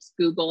helps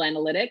Google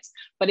Analytics.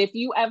 But if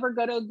you ever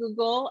go to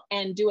Google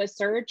and do a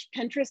search,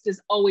 Pinterest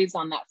is always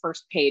on that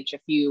first page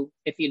if you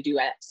do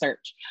a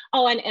search.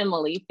 Oh, and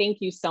Emily,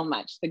 thank you so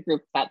much. The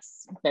group,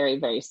 that's very,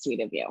 very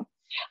sweet of you.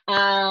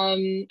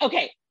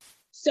 Okay,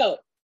 so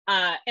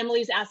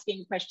Emily's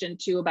asking a question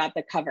too about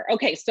the cover.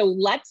 Okay, so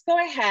let's go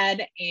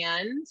ahead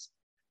and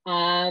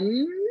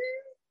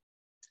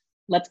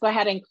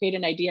create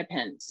an idea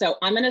pin. So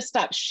I'm going to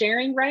stop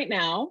sharing right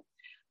now.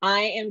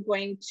 I am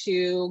going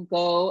to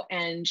go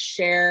and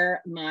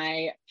share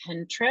my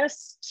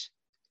Pinterest.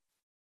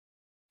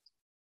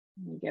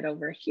 Let me get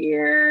over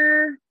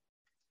here,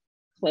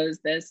 close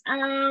this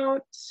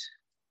out.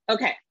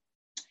 Okay.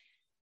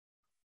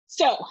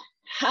 So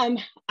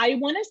I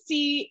want to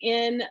see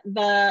in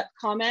the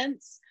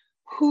comments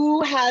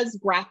who has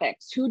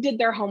graphics, who did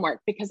their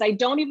homework, because I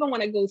don't even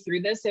want to go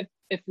through this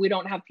if we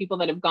don't have people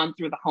that have gone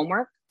through the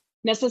homework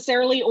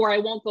necessarily, or I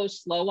won't go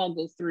slow. I'll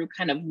go through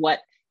kind of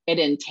what it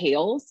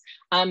entails.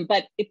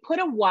 But put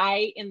a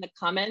Y in the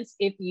comments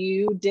if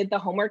you did the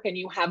homework and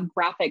you have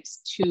graphics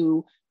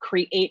to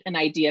create an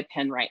idea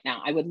pin right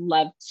now. I would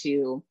love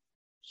to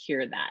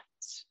hear that.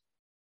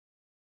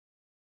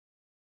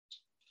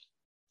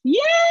 Yay,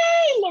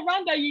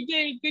 LaRonda, you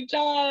did, good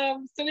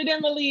job. So did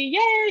Emily,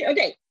 yay.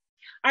 Okay,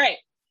 all right,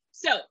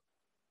 so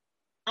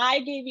I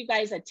gave you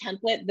guys a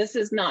template. This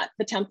is not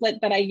the template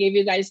that I gave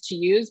you guys to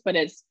use, but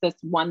it's this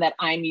one that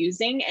I'm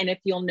using. And if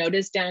you'll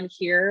notice down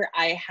here,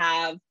 I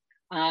have,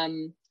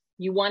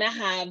 you want to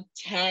have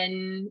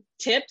 10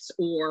 tips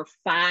or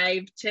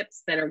 5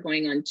 tips that are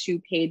going on 2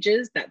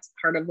 pages. That's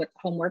part of what the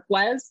homework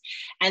was.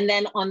 And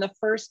then on the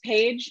first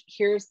page,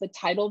 here's the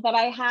title that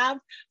I have,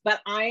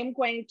 but I'm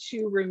going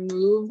to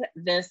remove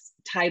this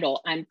title.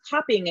 I'm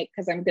copying it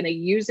because I'm going to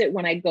use it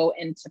when I go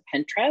into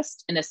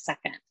Pinterest in a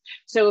second.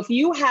 So if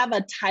you have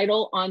a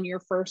title on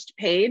your first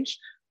page,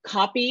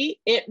 copy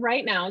it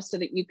right now so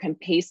that you can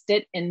paste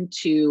it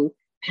into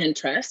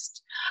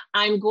Pinterest.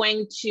 I'm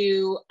going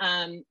to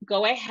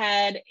go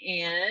ahead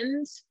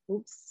and,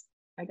 oops,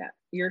 I got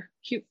your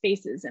cute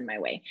faces in my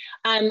way.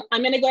 I'm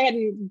going to go ahead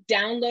and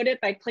download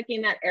it by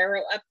clicking that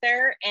arrow up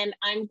there. And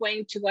I'm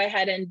going to go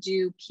ahead and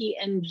do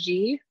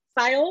PNG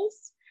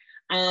files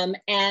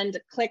and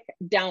click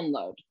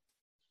download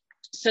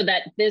so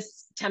that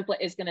this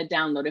template is going to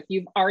download. If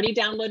you've already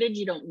downloaded,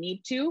 you don't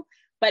need to.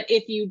 But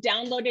if you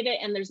downloaded it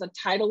and there's a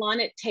title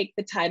on it, take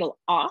the title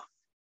off.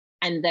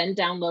 and then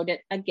download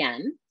it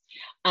again.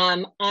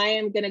 I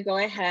am going to go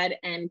ahead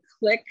and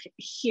click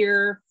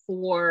here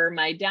for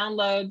my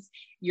downloads.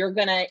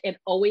 It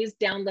always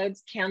downloads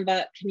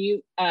Canva.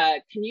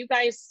 Can you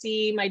guys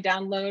see my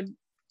download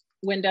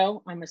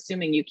window? I'm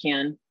assuming you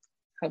can,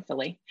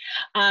 hopefully.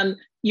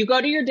 You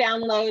go to your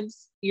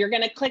downloads, you're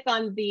going to click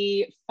on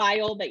the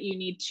file that you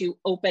need to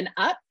open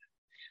up.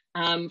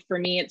 For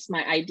me, it's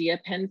my idea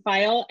pen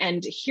file,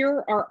 and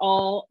here are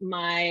all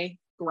my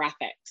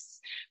graphics.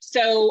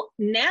 So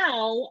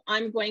now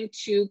I'm going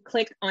to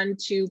click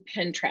onto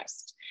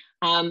Pinterest.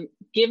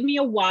 Give me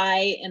a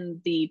Y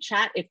in the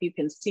chat if you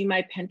can see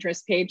my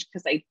Pinterest page,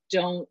 because I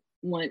don't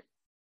want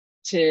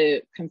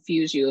to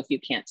confuse you if you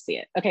can't see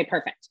it. Okay,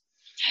 perfect.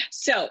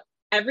 So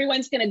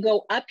everyone's going to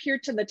go up here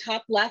to the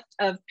top left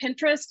of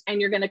Pinterest, and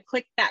you're going to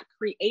click that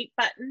create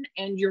button,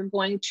 and you're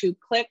going to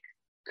click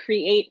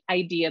create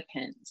idea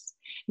pins.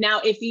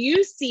 Now, if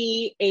you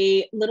see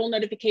a little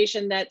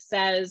notification that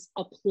says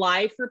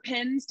apply for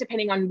pins,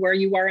 depending on where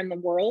you are in the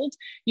world,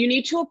 you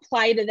need to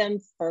apply to them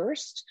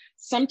first.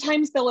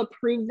 Sometimes they'll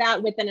approve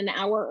that within an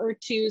hour or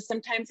two.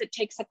 Sometimes it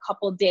takes a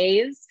couple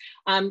days.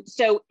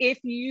 So if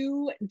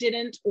you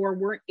didn't or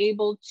weren't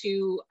able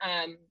to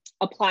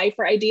apply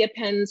for idea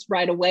pins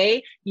right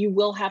away, you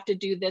will have to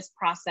do this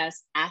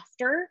process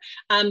after.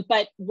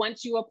 But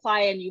once you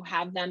apply and you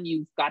have them,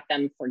 you've got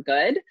them for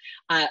good,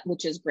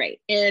 which is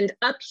great. And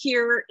up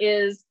here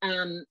is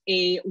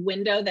a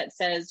window that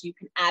says you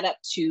can add up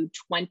to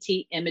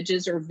 20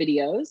 images or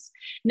videos.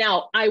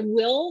 Now, I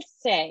will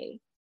say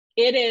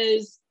it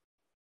is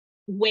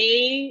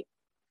way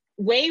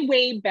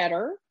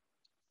better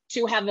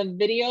to have a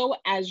video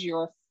as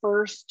your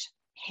first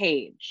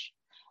page.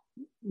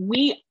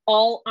 We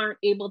all aren't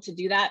able to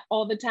do that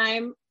all the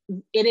time.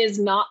 It is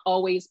not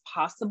always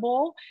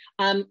possible.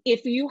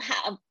 If you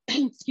have,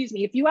 excuse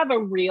me, if you have a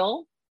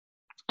reel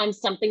on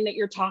something that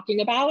you're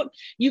talking about,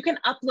 you can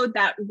upload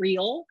that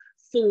reel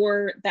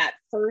for that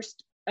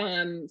first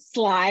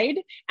slide,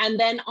 and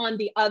then on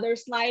the other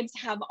slides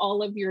have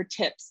all of your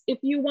tips if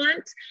you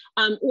want,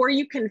 or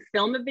you can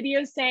film a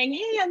video saying,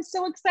 hey, I'm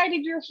so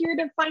excited you're here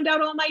to find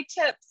out all my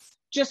tips.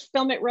 Just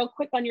film it real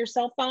quick on your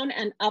cell phone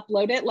and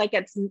upload it. Like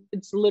it's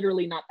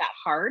literally not that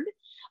hard.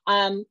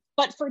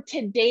 But for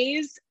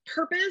today's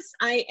purpose,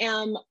 I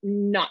am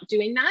not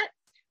doing that.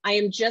 I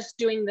am just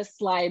doing the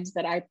slides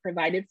that I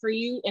provided for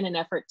you in an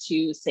effort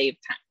to save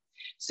time.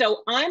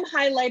 So I'm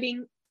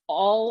highlighting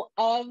all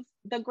of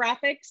the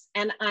graphics,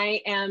 and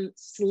I am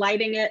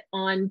sliding it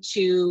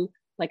onto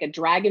like a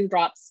drag and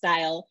drop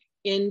style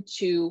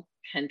into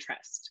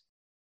Pinterest.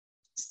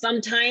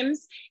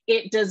 Sometimes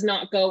it does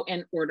not go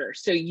in order.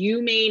 So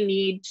you may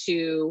need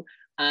to,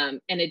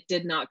 and it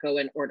did not go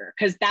in order,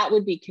 because that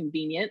would be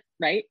convenient,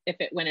 right? If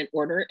it went in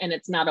order, and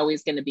it's not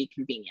always going to be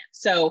convenient.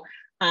 So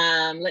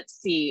let's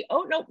see.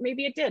 Oh, no,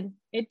 maybe it did.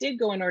 It did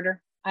go in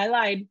order. I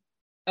lied.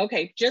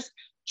 Okay, just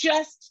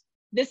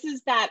this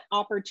is that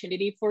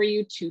opportunity for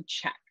you to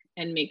check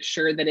and make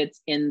sure that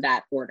it's in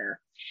that order.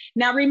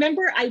 Now,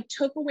 remember, I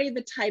took away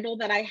the title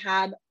that I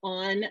had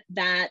on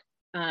that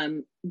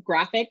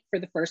graphic for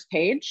the first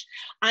page.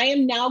 I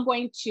am now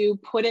going to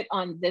put it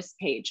on this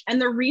page. And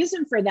the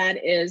reason for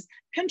that is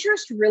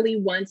Pinterest really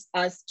wants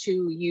us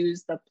to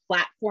use the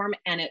platform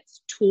and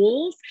its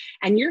tools.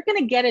 And you're going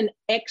to get an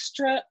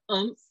extra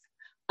oomph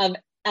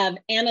of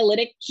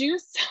analytic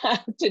juice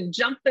to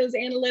jump those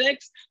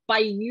analytics by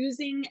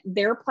using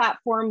their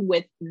platform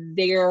with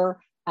their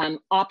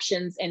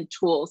options and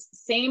tools.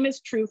 Same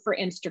is true for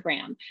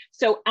Instagram.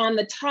 So on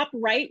the top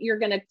right, you're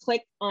going to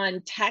click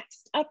on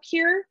text up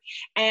here,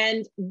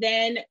 and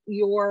then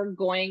you're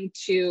going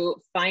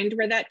to find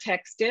where that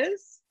text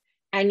is,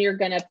 and you're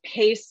going to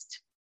paste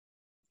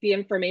the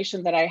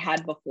information that I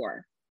had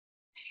before.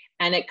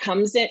 And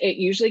it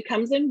usually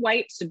comes in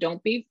white, so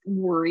don't be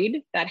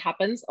worried. That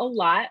happens a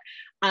lot.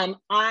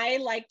 I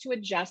like to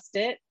adjust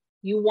it.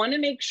 You want to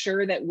make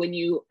sure that when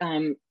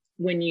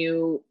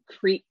you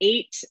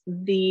create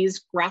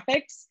these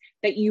graphics,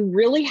 that you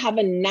really have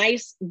a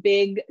nice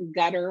big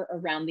gutter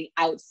around the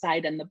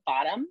outside and the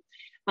bottom,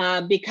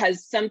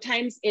 because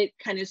sometimes it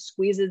kind of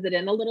squeezes it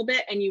in a little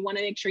bit, and you want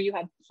to make sure you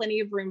have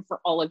plenty of room for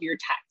all of your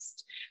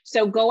text.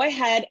 So go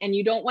ahead, and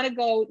you don't want to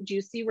go, do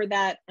you see where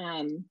that,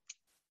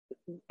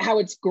 how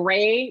it's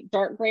gray,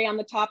 dark gray on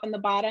the top and the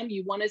bottom?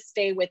 You want to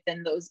stay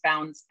within those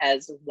bounds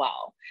as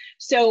well.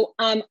 So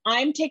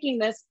I'm taking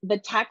this, the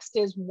text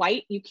is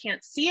white, you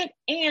can't see it,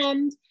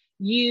 and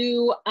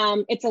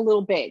it's a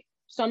little big.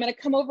 So I'm going to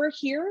come over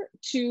here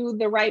to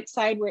the right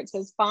side where it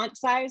says font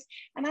size,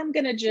 and I'm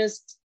going to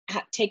just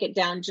take it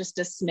down just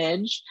a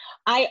smidge.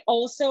 I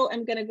also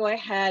am going to go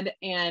ahead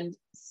and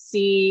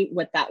see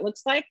what that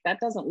looks like. That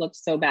doesn't look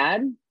so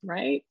bad,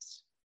 right?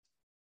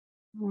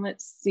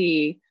 Let's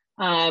see.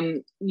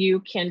 You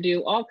can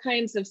do all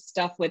kinds of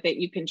stuff with it.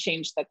 You can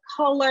change the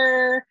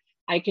color.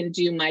 I can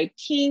do my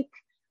pink.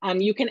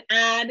 You can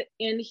add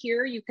in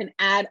here, you can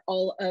add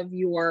all of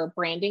your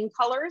branding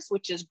colors,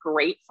 which is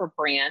great for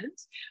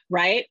brands,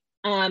 right?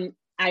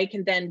 I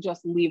can then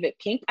just leave it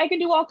pink. I can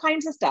do all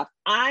kinds of stuff.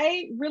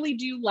 I really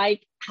do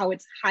like how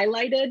it's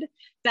highlighted,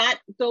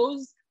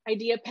 those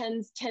idea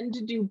pens tend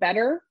to do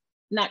better.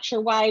 Not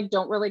sure why,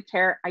 don't really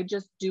care. I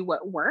just do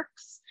what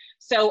works.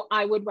 So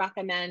I would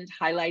recommend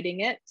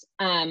highlighting it.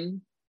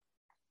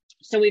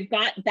 So we've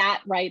got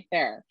that right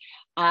there.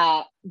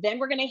 Then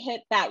we're gonna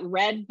hit that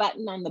red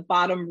button on the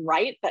bottom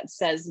right that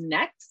says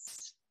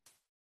next.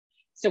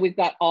 So we've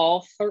got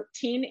all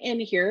 13 in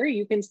here.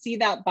 You can see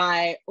that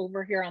by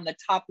over here on the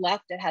top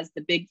left, it has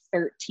the big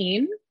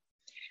 13.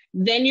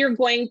 Then you're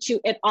going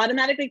to, it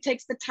automatically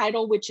takes the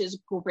title, which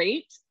is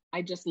great.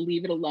 I just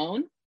leave it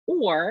alone.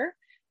 Or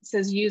it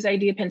says use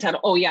idea pen title.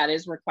 Oh yeah, it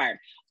is required.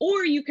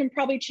 Or you can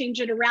probably change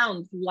it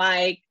around,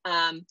 like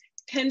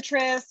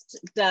Pinterest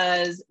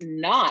does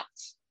not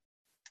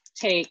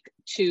take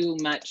too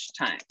much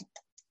time.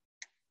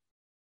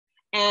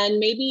 And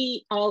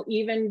maybe I'll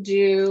even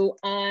do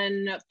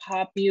unpopular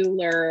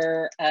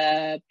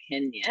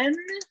opinion.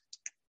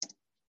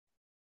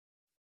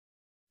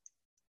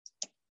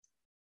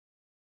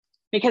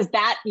 Because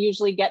that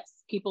usually gets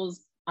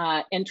people's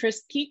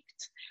interest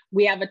piqued.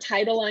 We have a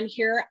title on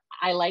here.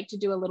 I like to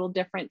do a little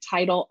different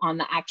title on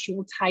the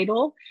actual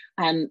title.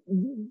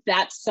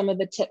 That's some of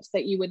the tips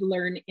that you would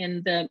learn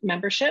in the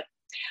membership.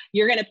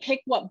 You're gonna pick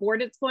what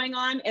board it's going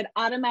on. It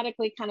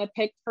automatically kind of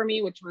picked for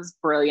me, which was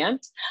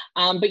brilliant.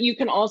 But you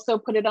can also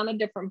put it on a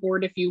different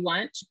board if you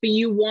want. But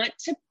you want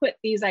to put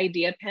these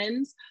idea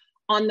pens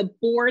on the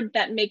board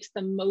that makes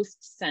the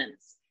most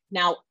sense.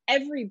 Now,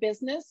 every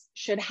business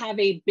should have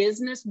a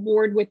business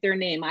board with their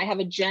name. I have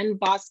a Jen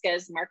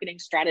Vasquez marketing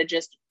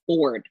strategist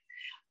board.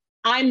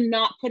 I'm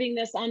not putting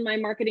this on my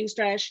marketing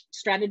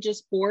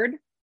strategist board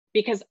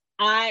because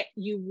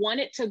you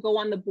want it to go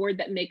on the board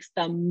that makes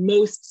the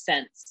most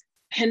sense.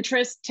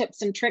 Pinterest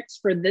tips and tricks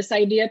for this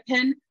idea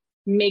pin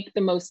make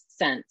the most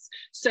sense.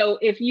 So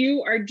if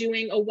you are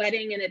doing a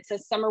wedding and it's a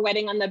summer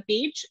wedding on the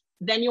beach,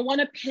 then you'll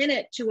want to pin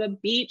it to a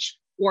beach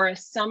or a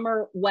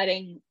summer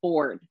wedding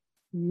board,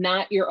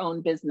 not your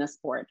own business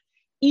board.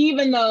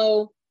 Even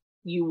though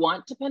you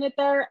want to pin it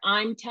there,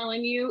 I'm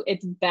telling you,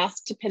 it's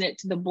best to pin it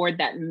to the board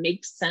that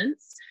makes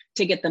sense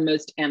to get the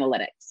most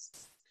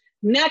analytics.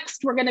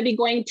 Next, we're going to be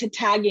going to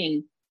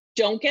tagging.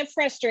 Don't get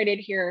frustrated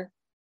here.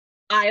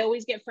 I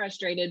always get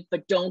frustrated,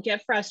 but don't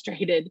get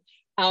frustrated.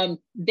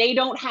 They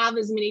don't have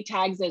as many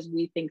tags as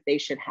we think they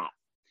should have.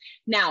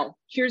 Now,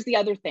 here's the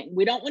other thing.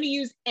 We don't want to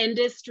use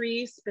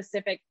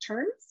industry-specific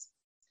terms.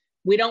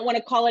 We don't want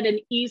to call it an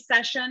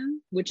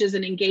e-session, which is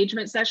an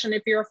engagement session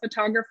if you're a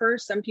photographer.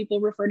 Some people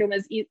refer to them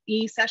as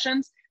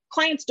e-sessions.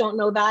 Clients don't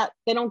know that.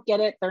 They don't get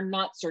it. They're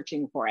not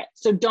searching for it.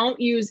 So don't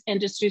use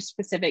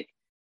industry-specific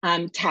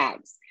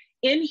tags.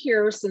 In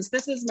here, since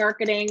this is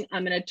marketing,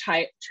 I'm going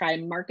to try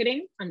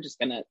marketing. I'm just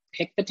going to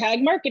pick the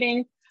tag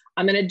marketing.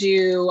 I'm going to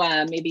do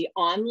maybe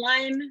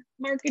online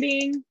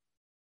marketing.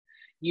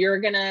 You're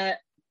going to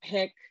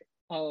pick,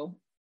 oh,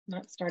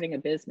 not starting a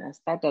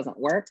business. That doesn't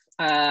work.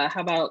 How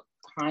about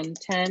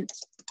content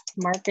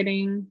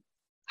marketing?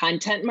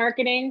 Content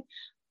marketing.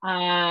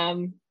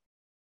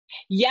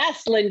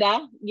 Yes,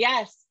 Linda.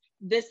 Yes.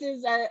 This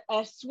is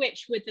a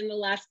switch within the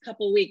last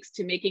couple of weeks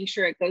to making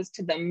sure it goes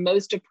to the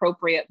most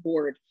appropriate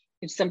board.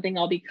 It's something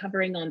I'll be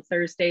covering on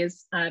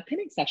Thursday's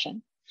pinning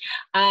session.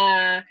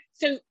 And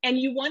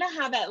you want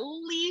to have at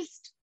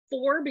least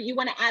 4, but you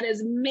want to add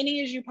as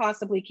many as you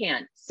possibly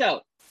can.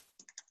 So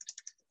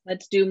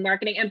let's do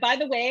marketing. And by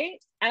the way,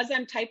 as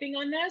I'm typing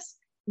on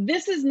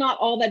this is not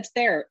all that's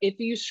there. If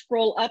you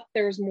scroll up,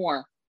 there's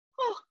more.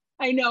 Oh,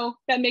 I know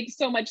that makes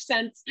so much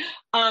sense,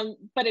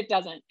 but it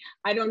doesn't.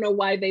 I don't know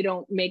why they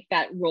don't make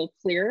that real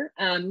clear.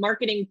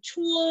 Marketing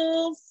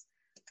tools.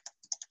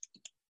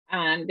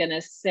 I'm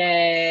gonna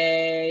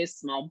say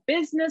small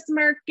business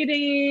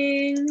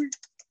marketing.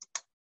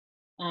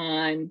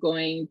 I'm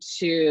going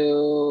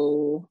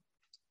to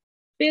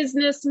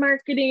business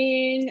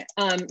marketing.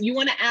 You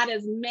wanna add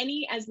as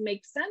many as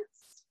makes sense.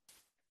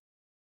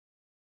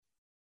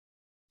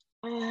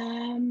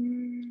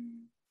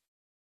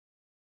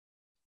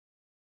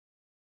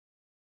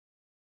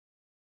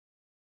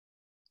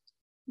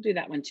 Do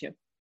that one too.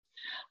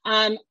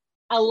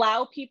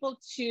 Allow people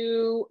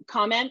to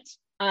comment.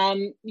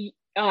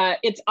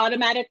 It's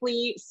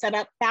automatically set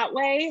up that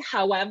way.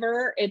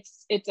 However,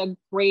 it's a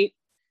great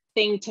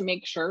thing to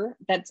make sure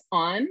that's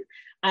on.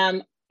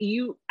 I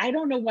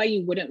don't know why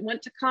you wouldn't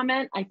want to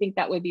comment. I think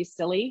that would be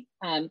silly.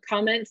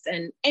 Comments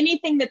and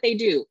anything that they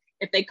do,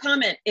 if they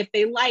comment, if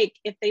they like,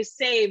 if they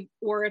save,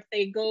 or if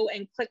they go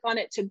and click on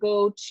it to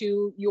go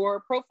to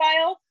your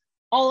profile,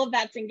 all of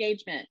that's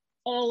engagement.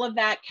 All of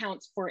that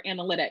counts for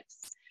analytics.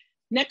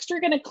 Next,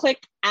 we're going to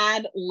click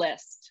add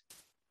list.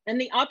 And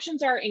the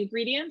options are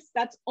ingredients,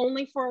 that's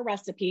only for a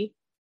recipe.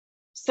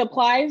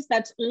 Supplies,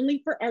 that's only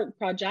for art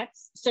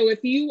projects. So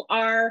if you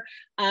are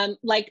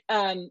like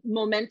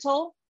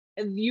Momental,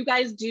 you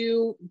guys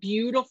do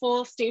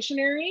beautiful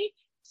stationery.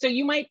 So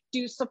you might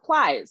do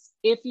supplies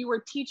if you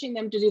were teaching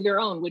them to do their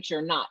own, which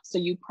you're not. So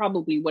you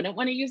probably wouldn't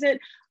want to use it.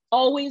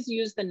 Always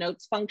use the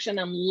notes function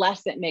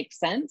unless it makes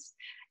sense.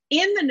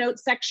 In the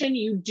notes section,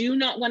 you do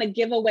not want to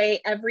give away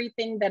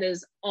everything that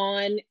is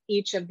on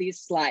each of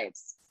these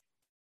slides.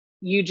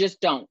 You just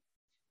don't.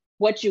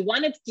 What you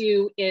want to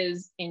do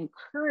is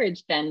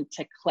encourage them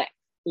to click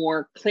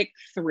or click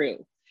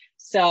through.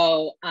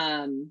 So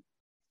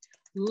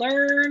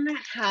learn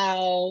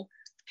how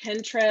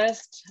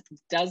Pinterest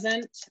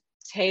doesn't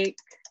take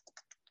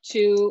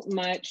too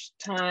much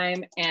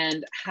time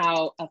and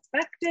how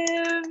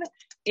effective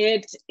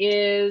it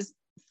is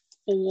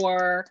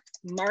for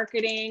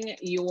marketing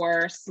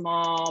your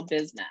small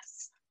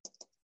business.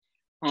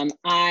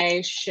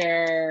 I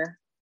share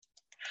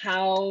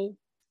how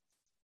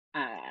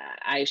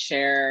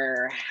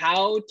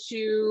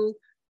to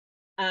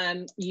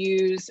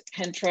use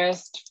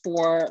Pinterest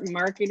for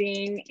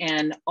marketing,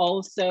 and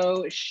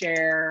also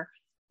share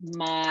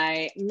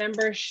my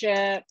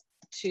membership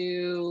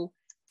to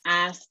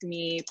ask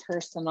me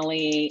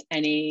personally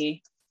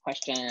any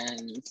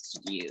questions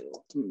you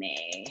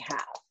may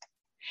have.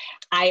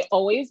 I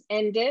always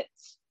end it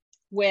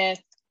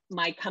with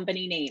my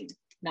company name,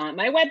 not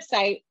my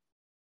website,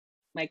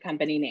 my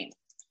company name.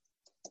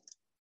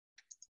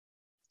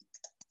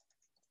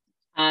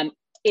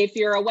 If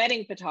you're a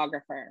wedding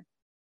photographer,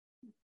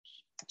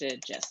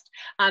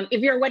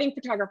 if you're a wedding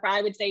photographer,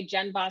 I would say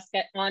Jen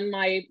Vasquez on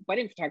my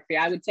wedding photography.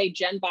 I would say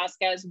Jen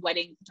Vasquez,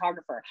 wedding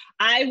photographer.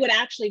 I would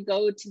actually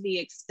go to the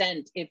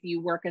extent, if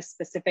you work a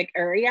specific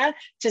area,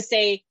 to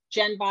say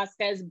Jen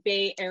Vasquez,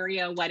 Bay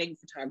Area wedding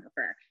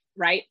photographer,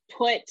 right?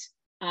 Put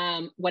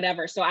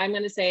whatever. So I'm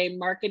going to say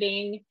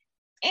marketing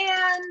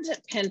and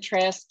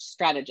Pinterest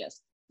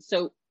strategist.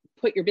 So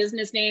put your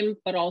business name,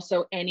 but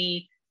also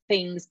any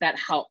things that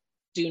help.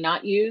 Do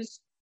not use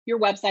your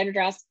website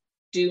address.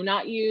 Do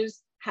not use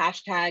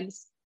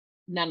hashtags,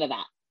 none of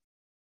that.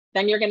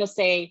 Then you're going to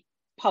say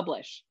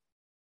publish.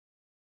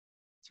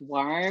 It's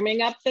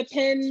warming up the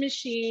pin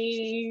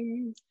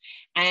machine.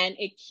 And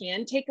it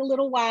can take a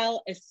little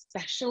while,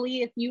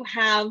 especially if you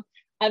have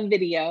a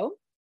video.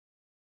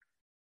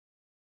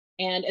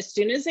 And as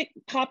soon as it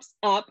pops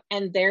up,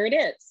 and there it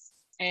is.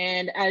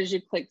 And as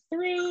you click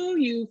through,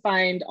 you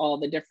find all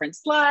the different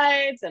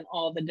slides and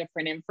all the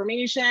different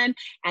information.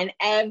 And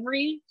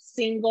every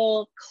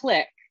single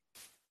click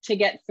to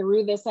get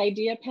through this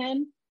idea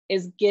pin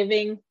is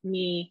giving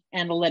me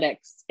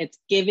analytics. It's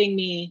giving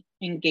me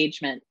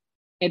engagement.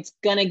 It's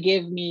gonna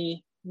give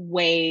me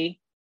way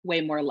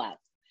more love.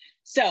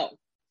 So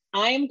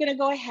I am gonna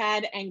go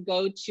ahead and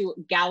go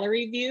to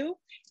gallery view.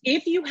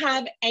 If you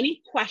have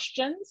any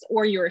questions,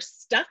 or you're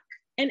stuck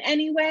in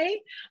any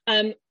way,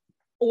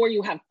 or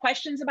you have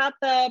questions about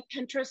the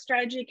Pinterest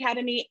Strategy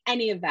Academy,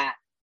 any of that,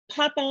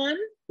 pop on,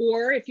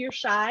 or if you're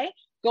shy,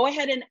 go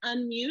ahead and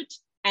unmute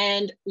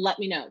and let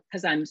me know,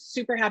 because I'm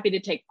super happy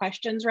to take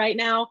questions right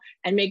now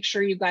and make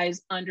sure you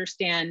guys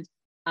understand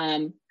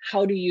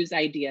how to use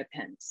idea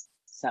pins.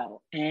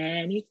 So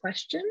any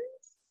questions?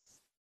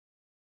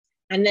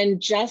 And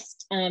then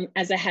just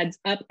as a heads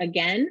up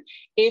again,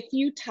 if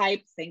you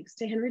type, thanks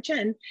to Henry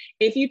Chen,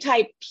 if you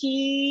type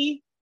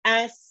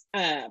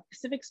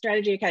Pacific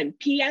Strategy Academy,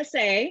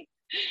 PSA,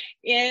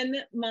 in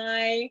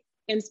my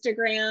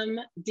Instagram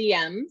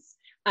DMs,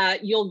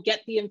 you'll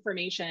get the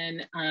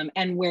information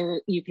and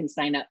where you can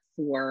sign up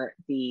for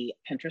the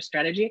Pinterest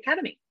Strategy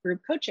Academy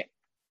group coaching.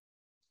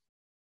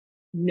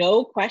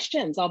 No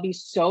questions. I'll be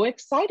so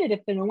excited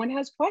if no one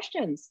has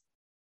questions.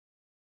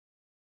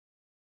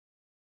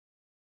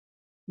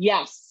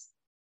 Yes,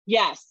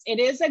 it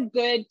is a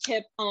good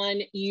tip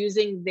on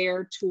using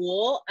their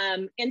tool.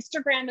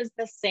 Instagram is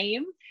the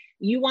same.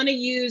 You want to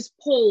use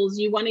polls,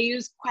 you want to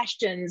use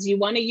questions, you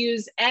want to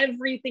use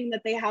everything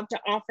that they have to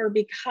offer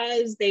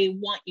because they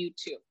want you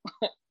to.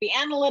 The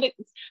analytics,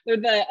 or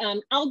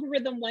the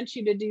algorithm wants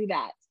you to do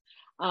that.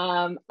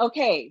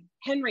 Okay,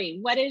 Henry,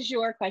 what is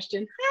your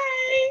question?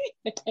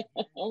 Hi,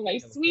 oh, my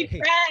sweet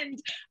friend.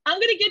 I'm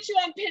going to get you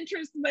on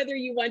Pinterest whether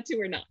you want to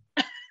or not.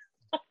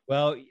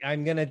 Well,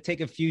 I'm going to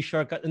take a few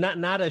shortcuts,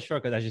 not a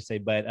shortcut, I should say,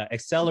 but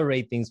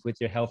accelerate things with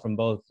your help from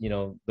both,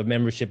 the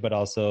membership, but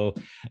also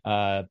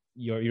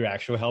your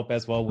actual help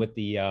as well with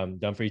the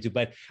Done For You Too.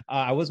 But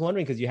I was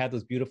wondering, because you had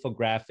those beautiful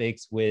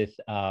graphics with,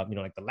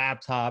 like the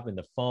laptop and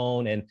the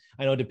phone. And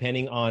I know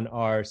depending on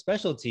our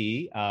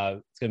specialty,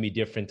 it's going to be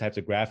different types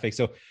of graphics.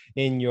 So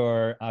in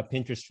your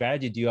Pinterest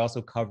strategy, do you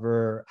also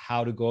cover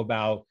how to go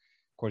about,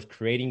 course,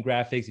 creating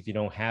graphics if you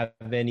don't have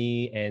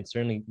any, and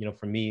certainly,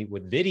 for me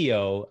with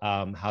video,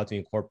 how to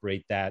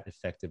incorporate that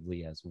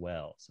effectively as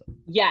well? So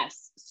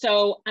yes,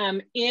 so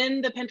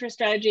in the Pinterest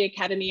Strategy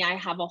Academy, I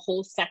have a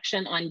whole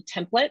section on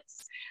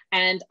templates,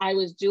 and I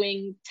was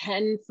doing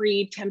 10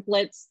 free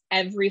templates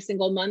every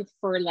single month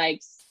for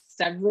like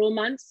several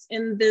months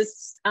in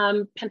this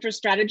Pinterest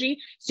strategy,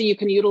 so you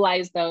can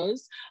utilize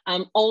those.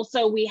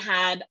 Also, we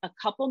had a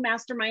couple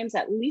masterminds,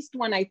 at least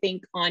one, I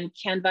think, on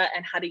Canva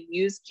and how to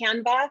use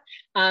Canva,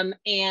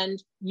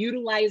 and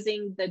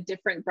utilizing the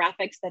different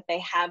graphics that they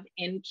have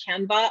in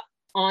Canva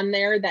on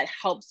there that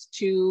helps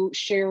to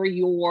share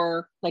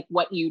your, like,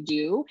 what you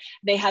do.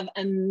 They have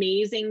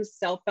amazing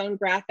cell phone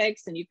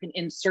graphics, and you can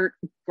insert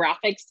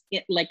graphics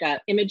like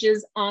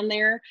images on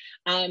there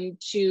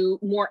to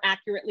more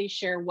accurately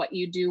share what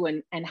you do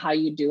and how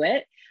you do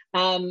it.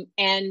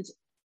 And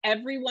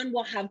everyone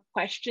will have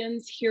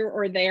questions here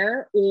or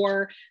there,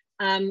 or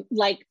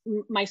like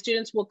my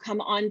students will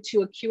come on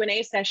to a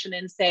Q&A session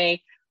and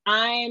say,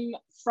 I'm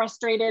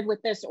frustrated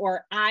with this,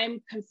 or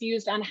I'm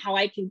confused on how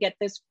I can get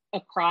this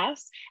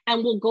across.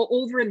 And we'll go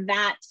over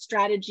that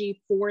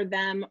strategy for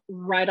them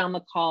right on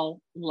the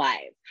call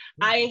live.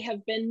 I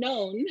have been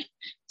known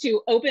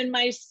to open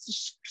my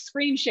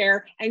screen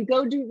share and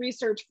go do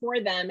research for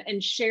them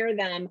and share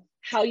them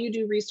how you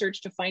do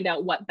research to find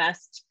out what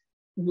best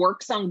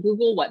works on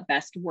Google, what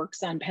best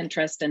works on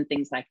Pinterest, and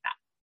things like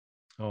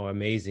that. Oh,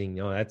 amazing.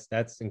 No,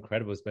 that's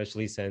incredible,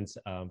 especially since,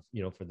 for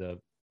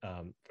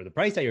the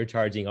price that you're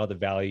charging, all the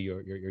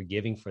value you're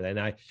giving for that. And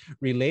I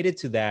related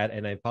to that,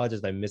 and I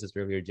apologize, I missed this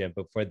earlier, Jen,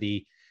 but for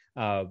the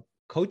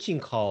coaching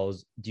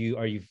calls,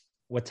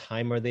 what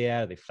time are they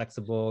at? Are they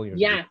flexible?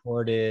 Yeah.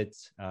 Recorded?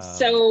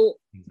 So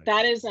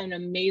that is an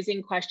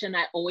amazing question.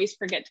 I always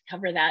forget to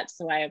cover that,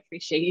 so I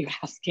appreciate you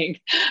asking.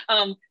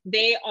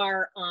 They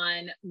are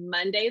on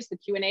Mondays, the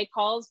Q&A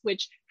calls,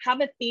 which have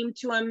a theme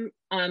to them.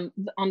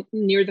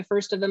 Near the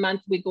first of the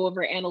month, we go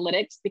over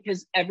analytics,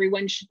 because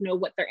everyone should know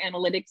what their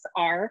analytics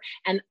are,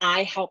 and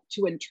I help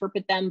to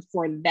interpret them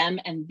for them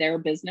and their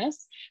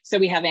business. So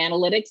we have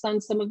analytics on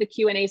some of the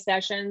Q&A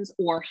sessions,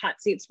 or hot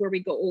seats where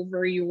we go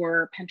over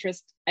your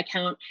Pinterest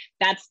account.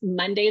 That's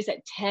Mondays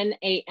at 10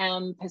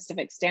 a.m.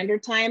 Pacific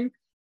Standard Time.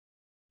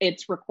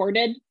 It's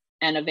recorded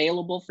and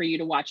available for you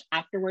to watch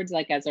afterwards,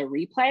 like as a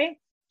replay.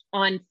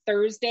 On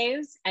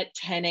Thursdays at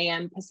 10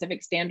 a.m.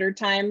 Pacific Standard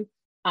Time,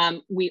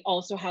 we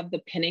also have the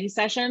pinning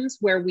sessions,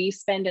 where we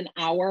spend an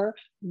hour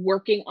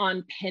working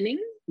on pinning,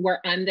 where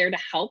I'm there to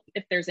help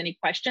if there's any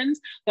questions,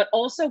 but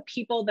also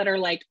people that are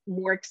like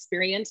more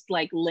experienced,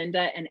 like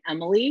Linda and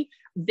Emily,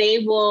 they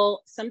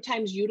will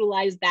sometimes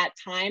utilize that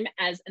time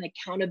as an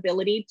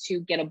accountability to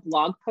get a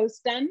blog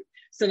post done,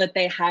 so that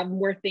they have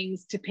more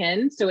things to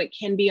pin. So it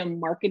can be a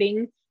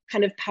marketing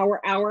kind of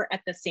power hour at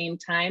the same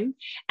time.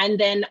 And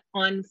then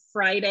on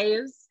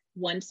Fridays,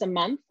 once a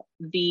month,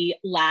 the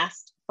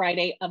last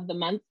Friday of the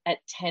month at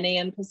 10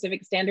 a.m.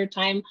 Pacific Standard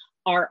Time,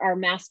 are our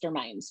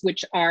masterminds,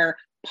 which are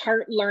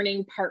part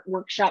learning, part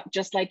workshop,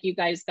 just like you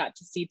guys got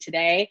to see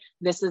today.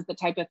 This is the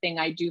type of thing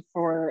I do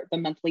for the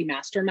monthly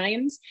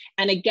masterminds.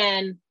 And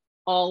again,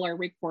 all are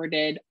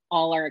recorded,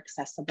 all are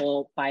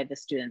accessible by the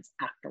students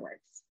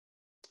afterwards.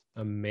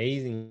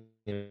 Amazing.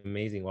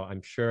 Well,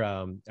 I'm sure,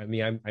 I'm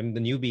the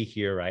newbie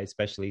here, right?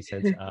 Especially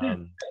since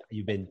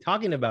you've been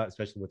talking about,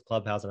 especially with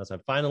Clubhouse, and also I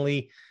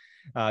finally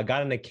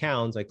got an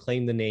account. So I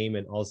claimed the name,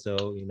 and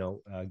also,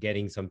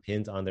 getting some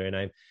pins on there. And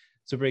I'm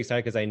super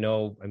excited because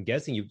I'm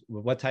guessing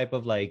what type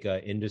of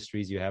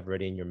industries you have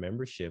already in your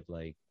membership,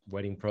 like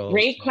wedding pros?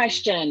 Great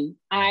question.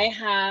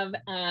 I've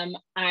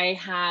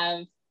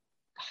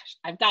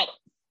got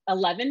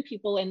 11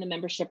 people in the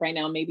membership right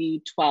now,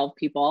 maybe 12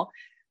 people.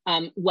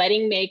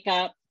 Wedding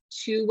makeup,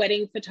 2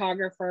 wedding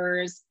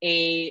photographers,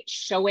 a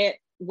Show It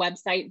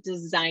website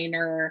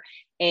designer,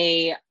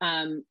 a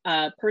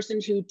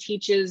person who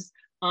teaches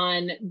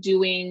on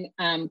doing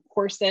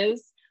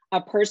courses,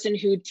 a person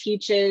who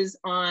teaches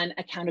on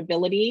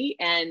accountability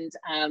and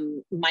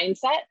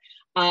mindset,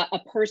 a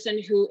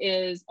person who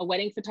is a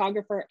wedding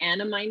photographer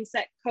and a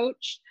mindset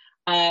coach,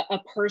 a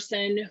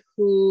person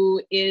who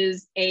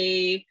is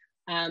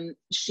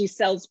she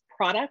sells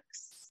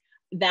products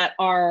that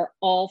are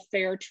all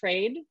fair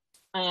trade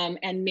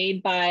and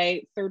made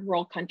by third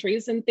world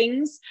countries and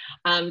things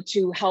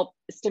to help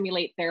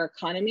stimulate their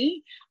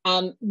economy.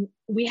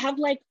 We have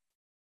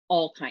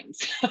all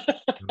kinds.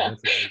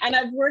 And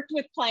I've worked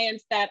with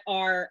clients that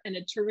are an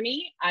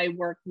attorney. I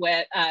work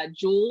with a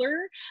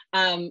jeweler,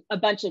 a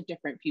bunch of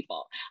different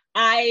people.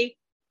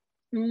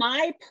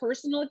 My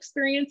personal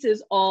experience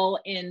is all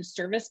in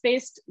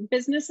service-based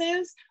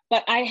businesses,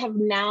 but I have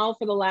now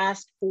for the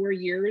last 4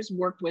 years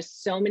worked with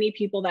so many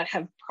people that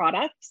have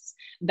products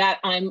that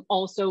I'm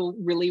also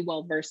really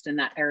well-versed in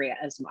that area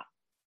as well.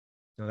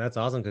 No, that's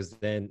awesome, because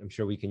then I'm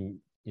sure we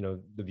can,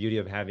 the beauty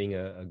of having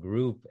a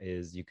group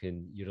is you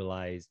can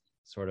utilize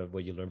sort of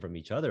what you learn from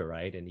each other,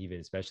 right? And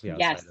even especially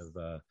outside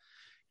of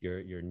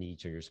your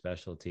niche or your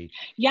specialty.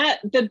 Yeah,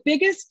 the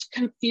biggest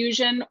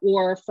confusion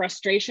or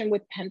frustration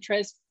with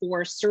Pinterest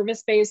for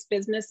service-based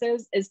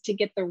businesses is to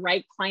get the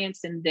right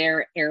clients in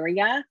their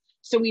area.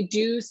 So we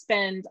do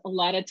spend a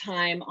lot of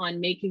time on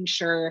making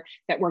sure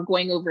that we're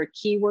going over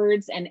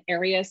keywords and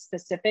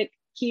area-specific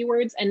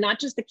keywords, and not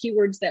just the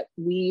keywords that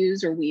we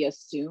use or we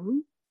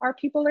assume our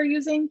people are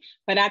using,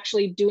 but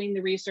actually doing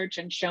the research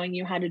and showing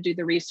you how to do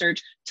the research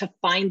to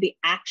find the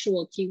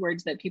actual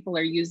keywords that people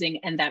are using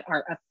and that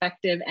are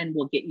effective and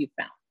will get you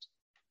found.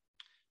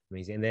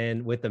 Amazing. And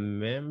then with the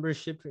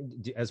membership,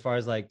 as far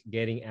as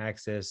getting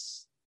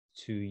access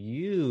to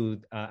you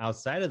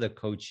outside of the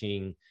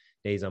coaching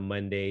days on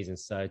Mondays and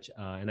such,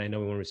 and I know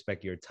we want to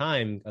respect your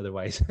time,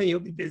 otherwise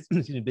you'll be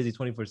busy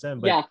 24/7,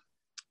 but yeah.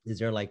 Is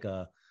there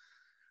a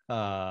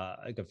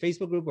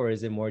Facebook group, or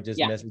is it more just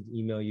message,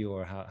 email you,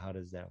 or how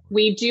does that work?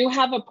 We do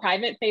have a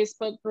private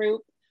Facebook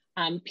group.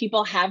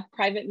 People have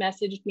private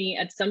messaged me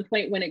at some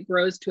point when it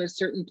grows to a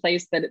certain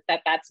place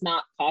that's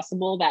not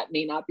possible. That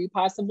may not be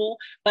possible.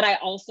 But I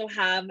also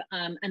have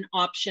an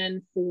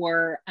option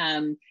for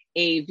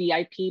a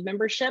VIP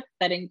membership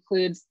that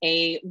includes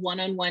a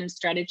one-on-one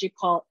strategy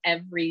call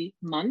every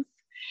month.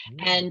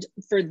 And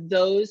for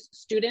those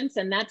students,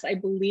 and that's, I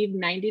believe,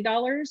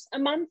 $90 a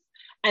month.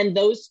 And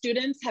those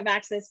students have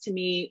access to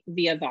me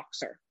via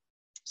Voxer.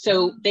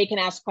 So they can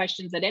ask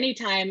questions at any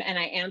time, and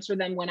I answer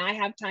them when I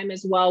have time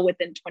as well,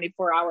 within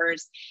 24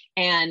 hours.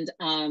 And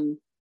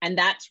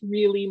that's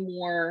really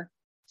more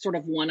sort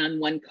of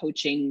one-on-one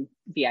coaching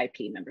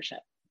VIP membership.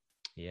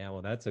 Yeah,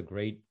 well, that's a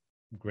great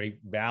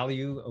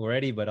value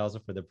already, but also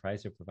for the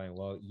price you're providing.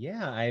 Well,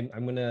 yeah,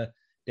 I'm gonna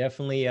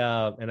definitely,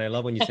 and I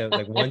love when you said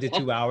like 1 to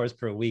 2 hours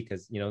per week,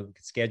 because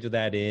schedule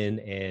that in,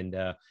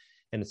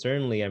 and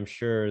certainly I'm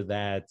sure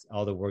that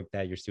all the work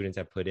that your students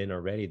have put in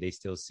already, they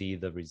still see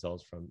the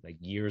results from like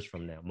years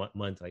from now,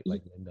 months, like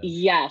Linda.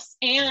 Yes,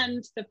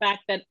 and the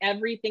fact that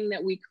everything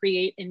that we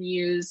create and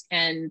use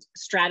and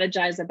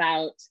strategize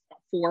about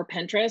for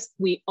Pinterest,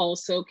 we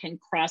also can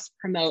cross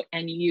promote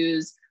and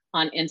use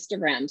on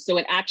Instagram. So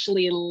it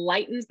actually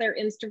lightens their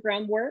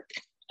Instagram work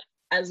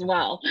as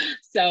well.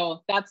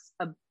 So that's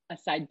a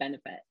side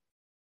benefit.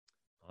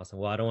 Awesome.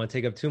 Well, I don't want to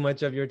take up too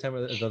much of your time,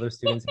 as other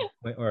students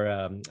or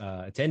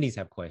attendees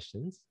have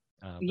questions.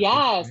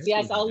 Yes.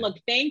 Oh, look,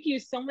 thank you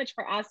so much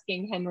for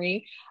asking,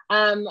 Henry.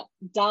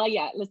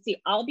 Dahlia, let's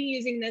see. I'll be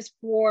using this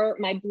for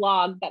my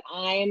blog, but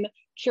I'm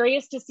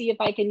curious to see if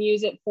I can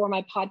use it for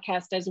my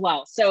podcast as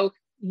well. So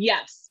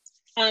yes.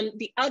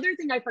 The other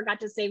thing I forgot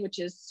to say, which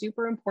is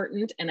super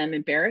important, and I'm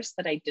embarrassed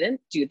that I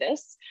didn't do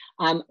this,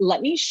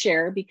 let me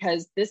share,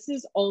 because this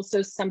is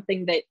also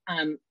something that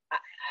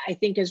I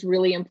think is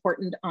really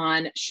important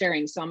on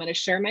sharing. So I'm going to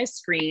share my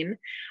screen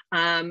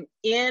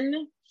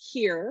in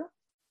here.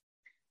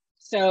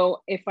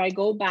 So if I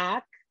go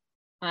back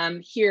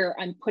here,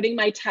 I'm putting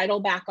my title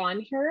back on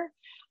here.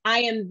 I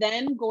am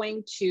then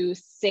going to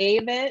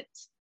save it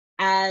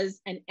as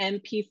an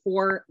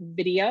MP4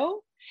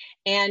 video.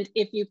 And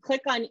if you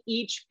click on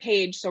each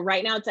page, so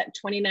right now it's at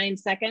 29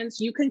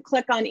 seconds, you can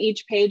click on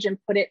each page and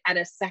put it at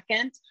a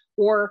second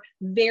or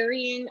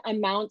varying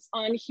amounts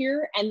on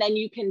here. And then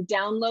you can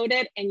download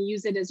it and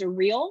use it as a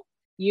reel,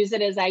 use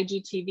it as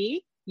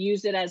IGTV,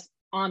 use it as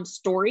on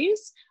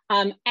stories,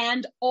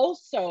 and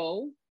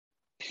also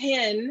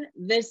pin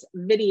this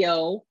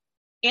video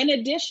in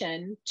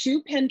addition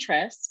to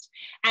Pinterest.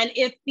 And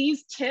if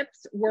these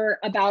tips were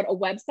about a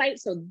website,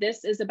 so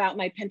this is about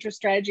my Pinterest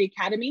Strategy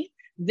Academy,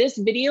 this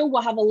video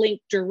will have a link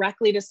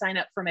directly to sign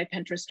up for my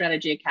Pinterest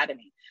Strategy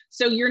Academy.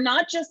 So you're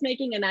not just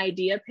making an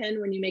idea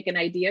pin when you make an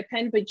idea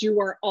pin, but you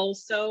are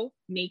also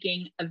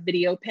making a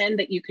video pin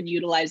that you can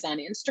utilize on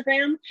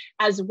Instagram,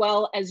 as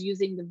well as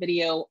using the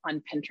video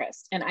on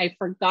Pinterest. And I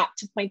forgot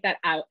to point that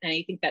out, and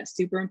I think that's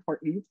super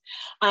important.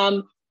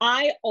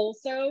 I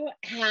also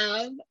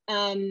have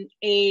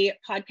a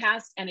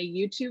podcast and a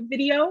YouTube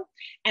video,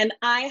 and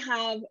I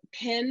have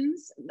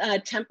pins,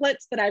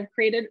 templates that I've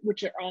created,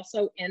 which are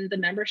also in the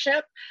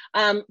membership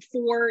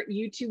for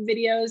YouTube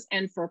videos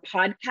and for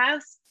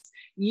podcasts,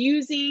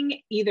 using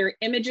either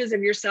images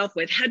of yourself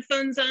with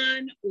headphones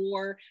on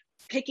or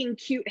picking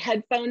cute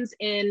headphones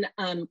in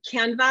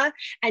Canva,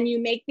 and you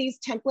make these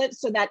templates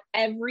so that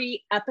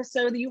every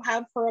episode you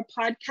have for a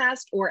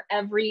podcast or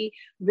every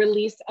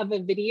release of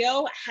a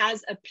video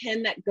has a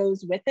pin that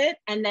goes with it.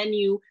 And then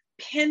you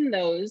pin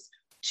those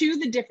to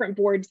the different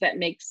boards that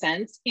make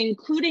sense,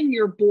 including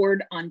your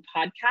board on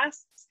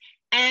podcasts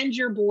and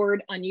your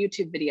board on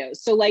YouTube videos.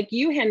 So like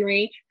you,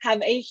 Henry, have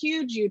a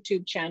huge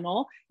YouTube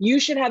channel. You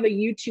should have a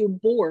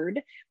YouTube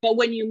board, but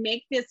when you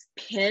make this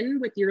pin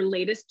with your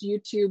latest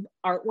YouTube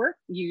artwork,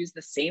 you use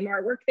the same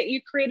artwork that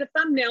you create a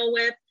thumbnail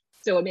with,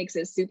 so it makes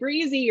it super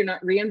easy. You're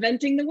not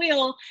reinventing the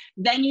wheel.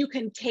 Then you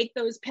can take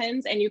those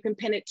pins and you can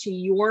pin it to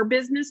your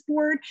business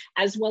board,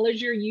 as well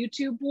as your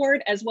YouTube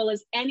board, as well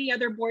as any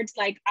other boards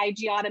like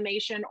IG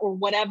automation or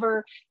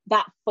whatever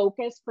that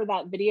focus for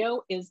that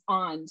video is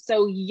on.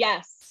 So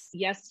yes,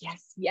 yes,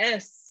 yes,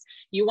 yes.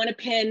 You want to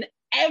pin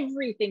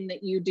everything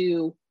that you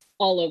do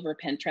all over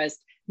Pinterest,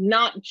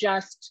 not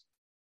just,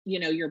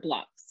 your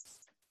blogs.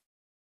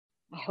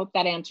 I hope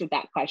that answered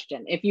that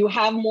question. If you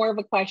have more of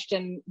a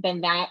question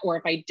than that, or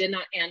if I did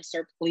not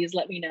answer, please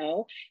let me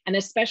know. And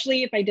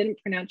especially if I didn't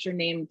pronounce your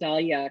name,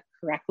 Dahlia,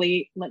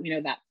 correctly, let me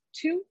know that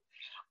too.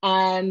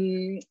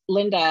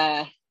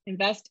 Linda,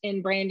 invest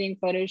in branding,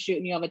 photo shoot,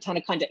 and you have a ton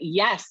of content.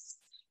 Yes,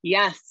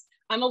 yes.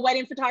 I'm a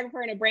wedding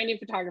photographer and a branding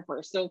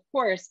photographer. So of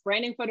course,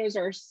 branding photos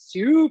are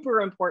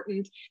super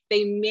important.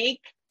 They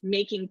make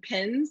making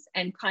pins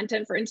and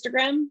content for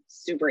Instagram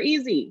super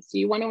easy. So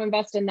you want to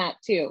invest in that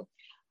too.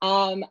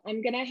 I'm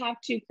going to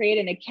have to create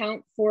an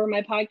account for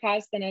my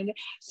podcast.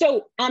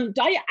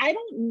 Dahlia, I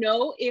don't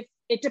know if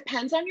it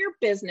depends on your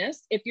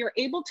business. If you're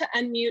able to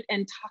unmute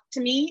and talk to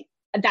me,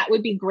 that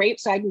would be great.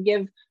 So I can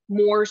give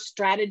more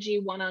strategy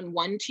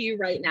one-on-one to you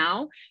right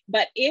now.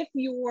 But if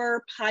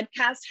your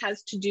podcast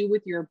has to do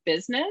with your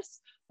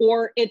business,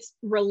 or it's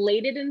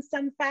related in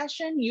some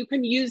fashion, you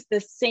can use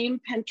the same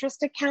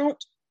Pinterest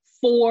account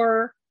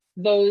for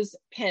those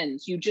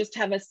pins. You just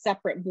have a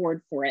separate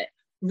board for it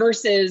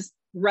versus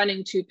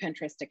running 2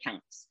 Pinterest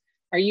accounts.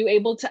 Are you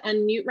able to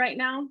unmute right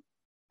now?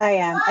 I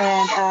am,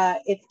 and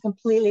it's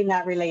completely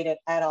not related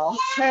at all.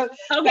 So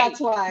okay.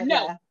 That's why.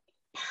 No, yeah.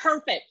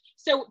 Perfect.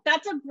 So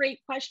that's a great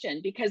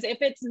question, because if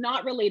it's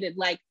not related,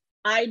 like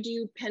I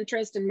do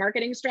Pinterest and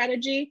marketing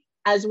strategy,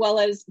 as well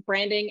as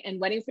branding and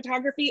wedding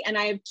photography, and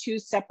I have 2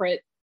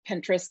 separate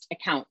Pinterest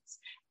accounts,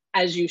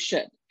 as you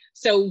should.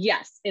 So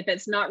yes, if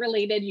it's not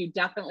related, you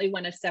definitely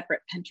want a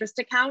separate Pinterest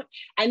account.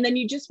 And then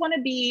you just want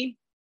to be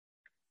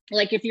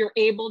like, if you're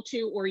able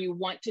to, or you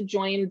want to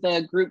join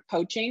the group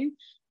coaching,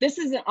 this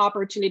is an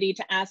opportunity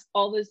to ask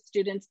all the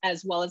students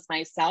as well as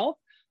myself,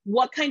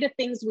 what kind of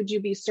things would you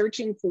be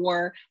searching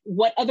for?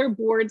 What other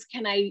boards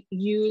can I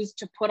use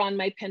to put on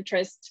my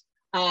Pinterest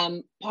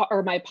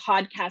or my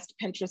podcast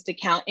Pinterest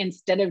account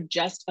instead of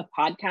just a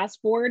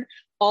podcast board?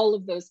 All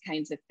of those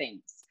kinds of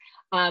things.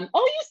 Oh, you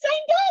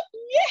signed up.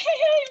 Yay!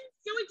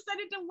 I'm so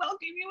excited to welcome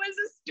you as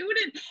a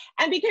student.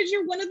 And because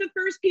you're one of the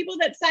first people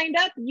that signed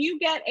up, you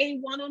get a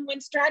one-on-one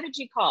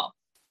strategy call.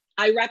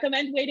 I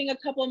recommend waiting a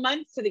couple of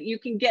months so that you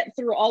can get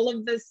through all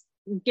of this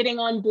getting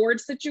on board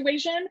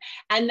situation.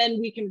 And then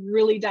we can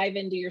really dive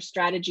into your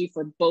strategy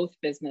for both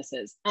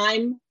businesses.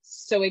 I'm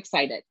so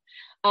excited.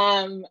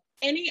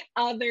 Any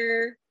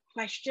other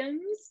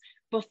questions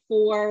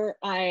before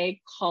I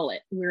call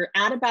it? We're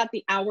at about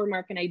the hour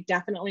mark, and I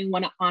definitely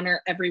want to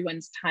honor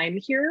everyone's time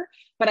here,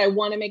 but I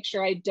want to make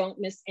sure I don't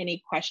miss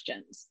any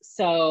questions.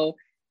 So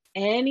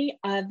any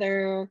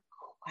other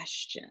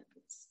questions?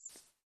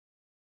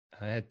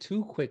 I had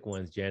 2 quick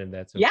ones, Jen, if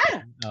that's okay.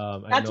 Yeah,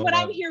 that's what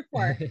I'm here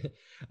for.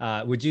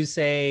 Would you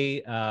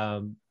say,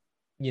 pins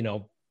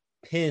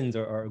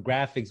or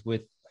graphics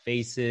with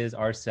faces,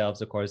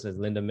 ourselves, of course, as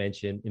Linda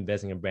mentioned,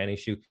 investing in branding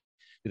shoot,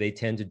 do they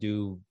tend to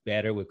do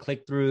better with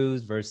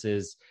click-throughs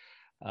versus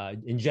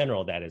in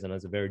general, that is? And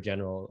that's a very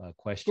general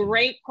question.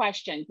 Great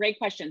question. Great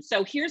question.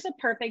 So here's a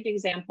perfect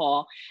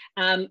example.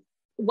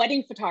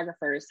 Wedding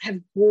photographers have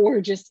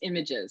gorgeous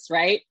images,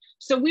 right?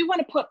 So we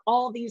want to put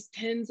all these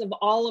pins of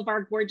all of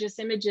our gorgeous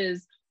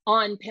images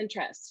on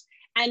Pinterest.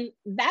 And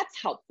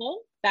that's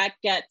helpful. That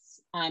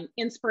gets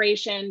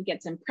inspiration,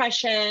 gets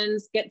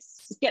impressions,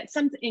 gets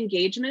some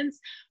engagements,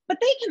 but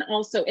they can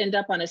also end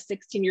up on a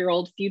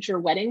 16-year-old future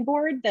wedding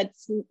board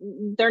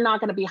they're not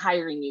going to be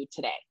hiring you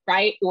today,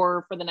 right?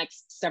 Or for the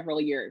next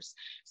several years.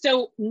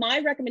 So my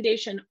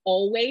recommendation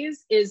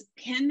always is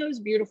pin those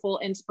beautiful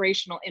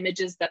inspirational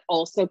images that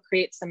also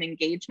create some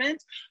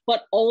engagement,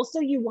 but also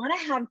you want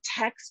to have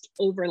text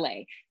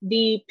overlay.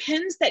 The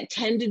pins that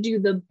tend to do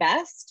the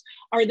best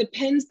are the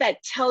pins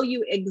that tell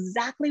you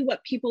exactly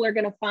what people are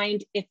going to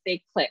find if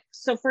they click.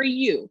 So for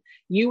you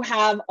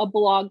have a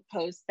blog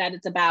post that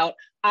it's about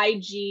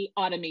IG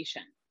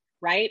automation,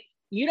 right?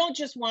 You don't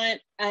just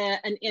want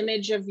an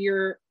image of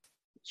your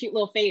cute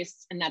little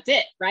face and that's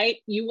it, right?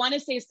 You want to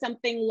say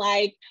something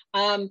like,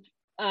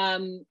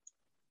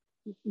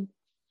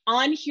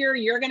 on here,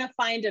 you're going to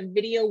find a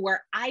video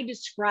where I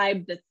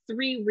describe the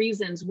 3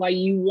 reasons why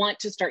you want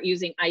to start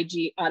using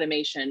IG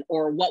automation,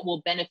 or what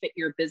will benefit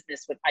your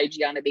business with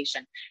IG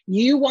automation.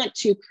 You want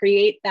to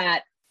create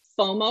that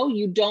FOMO.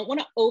 You don't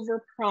want to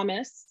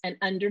overpromise and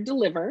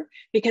underdeliver,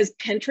 because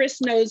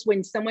Pinterest knows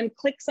when someone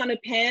clicks on a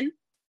pin,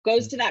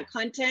 goes to that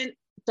content,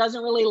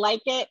 doesn't really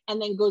like it,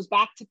 and then goes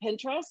back to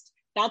Pinterest.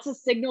 That's a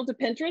signal to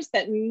Pinterest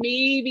that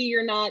maybe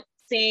you're not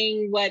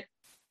saying what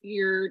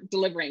you're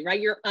delivering,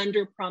 right? You're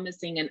under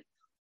promising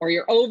or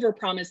you're over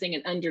promising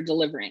and under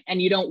delivering,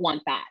 and you don't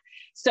want that.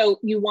 So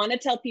you want to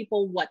tell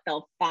people what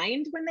they'll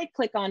find when they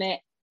click on it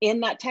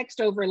in that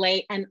text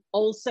overlay, and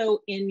also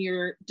in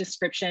your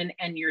description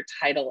and your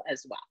title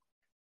as well.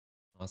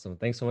 Awesome.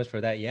 Thanks so much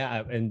for that.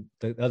 Yeah. And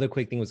the other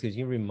quick thing was, because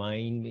you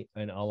remind me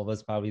and all of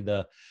us probably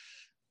the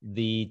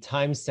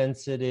time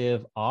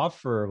sensitive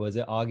offer, was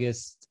it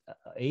August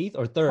 8th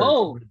or 3rd?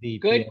 Oh,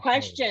 good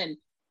question.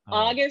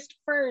 August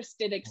 1st,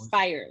 it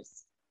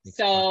expires.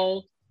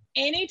 So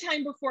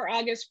anytime before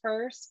August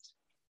 1st,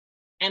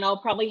 and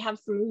I'll probably have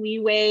some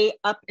leeway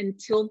up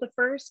until the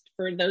 1st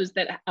for those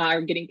that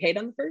are getting paid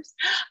on the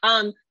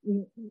 1st,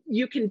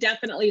 you can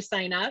definitely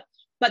sign up.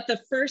 But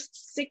the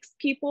first 6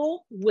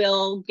 people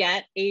will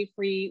get a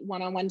free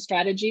one-on-one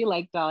strategy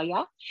like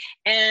Dahlia.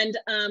 And,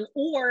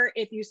 or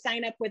if you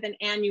sign up with an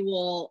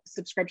annual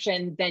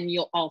subscription, then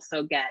you'll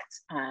also get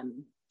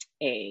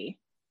a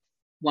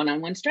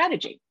one-on-one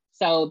strategy.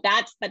 So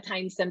that's the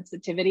time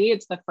sensitivity.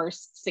 It's the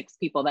first 6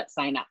 people that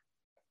sign up.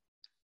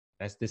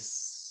 That's this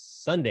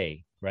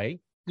Sunday, right?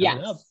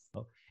 Yes.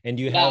 Oh. And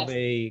do you have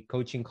a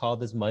coaching call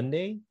this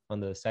Monday on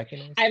the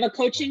 2nd? I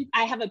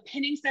have a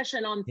pinning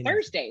session on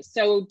Thursday.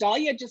 So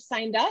Dahlia just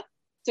signed up.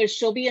 So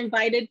she'll be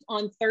invited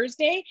on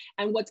Thursday.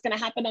 And what's going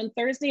to happen on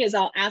Thursday is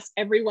I'll ask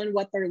everyone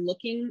what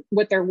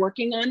they're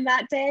working on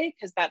that day,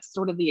 because that's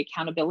sort of the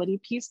accountability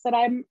piece that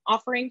I'm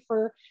offering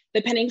for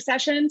the penning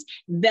sessions.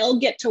 They'll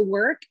get to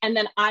work, and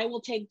then I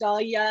will take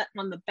Dahlia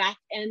on the back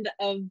end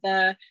of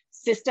the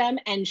system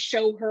and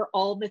show her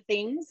all the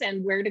things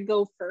and where to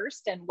go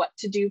first and what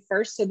to do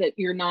first, so that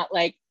you're not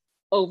like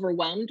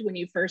overwhelmed when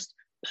you first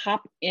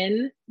pop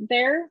in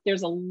there.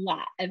 There's a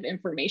lot of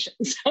information.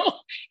 So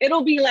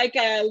it'll be like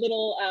a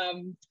little,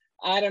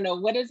 I don't know,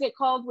 what is it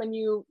called when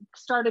you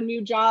start a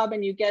new job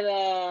and you get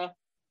a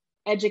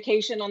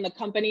education on the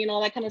company and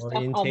all that kind of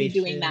stuff? I'll be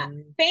doing that.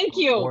 Thank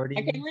you.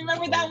 I can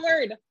remember that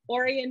word,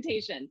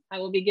 orientation. I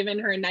will be giving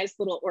her a nice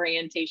little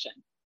orientation.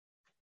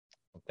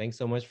 Well, thanks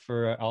so much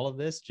for all of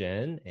this,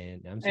 Jen.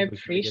 And I'm super I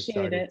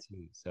appreciate it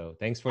too. So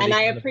thanks for, and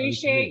I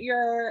appreciate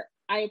your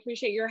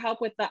help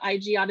with the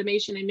IG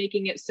automation and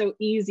making it so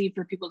easy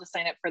for people to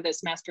sign up for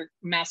this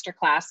master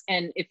class.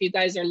 And if you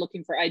guys are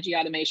looking for IG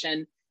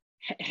automation,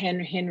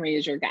 Henry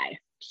is your guy,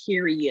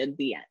 period,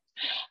 the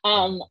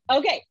end.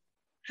 Okay,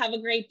 have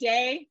a great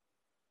day.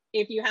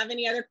 If you have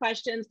any other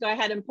questions, go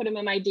ahead and put them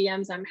in my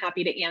DMs. I'm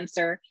happy to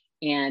answer,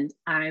 and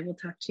I will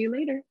talk to you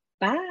later.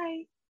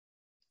 Bye.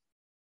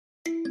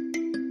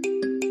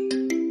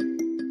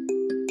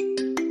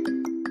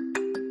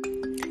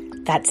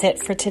 That's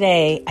it for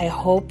today. I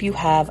hope you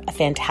have a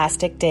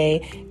fantastic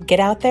day.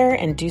 Get out there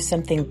and do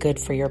something good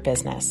for your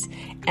business.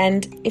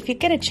 And if you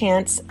get a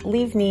chance,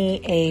 leave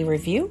me a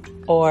review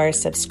or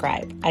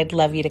subscribe. I'd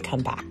love you to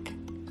come back.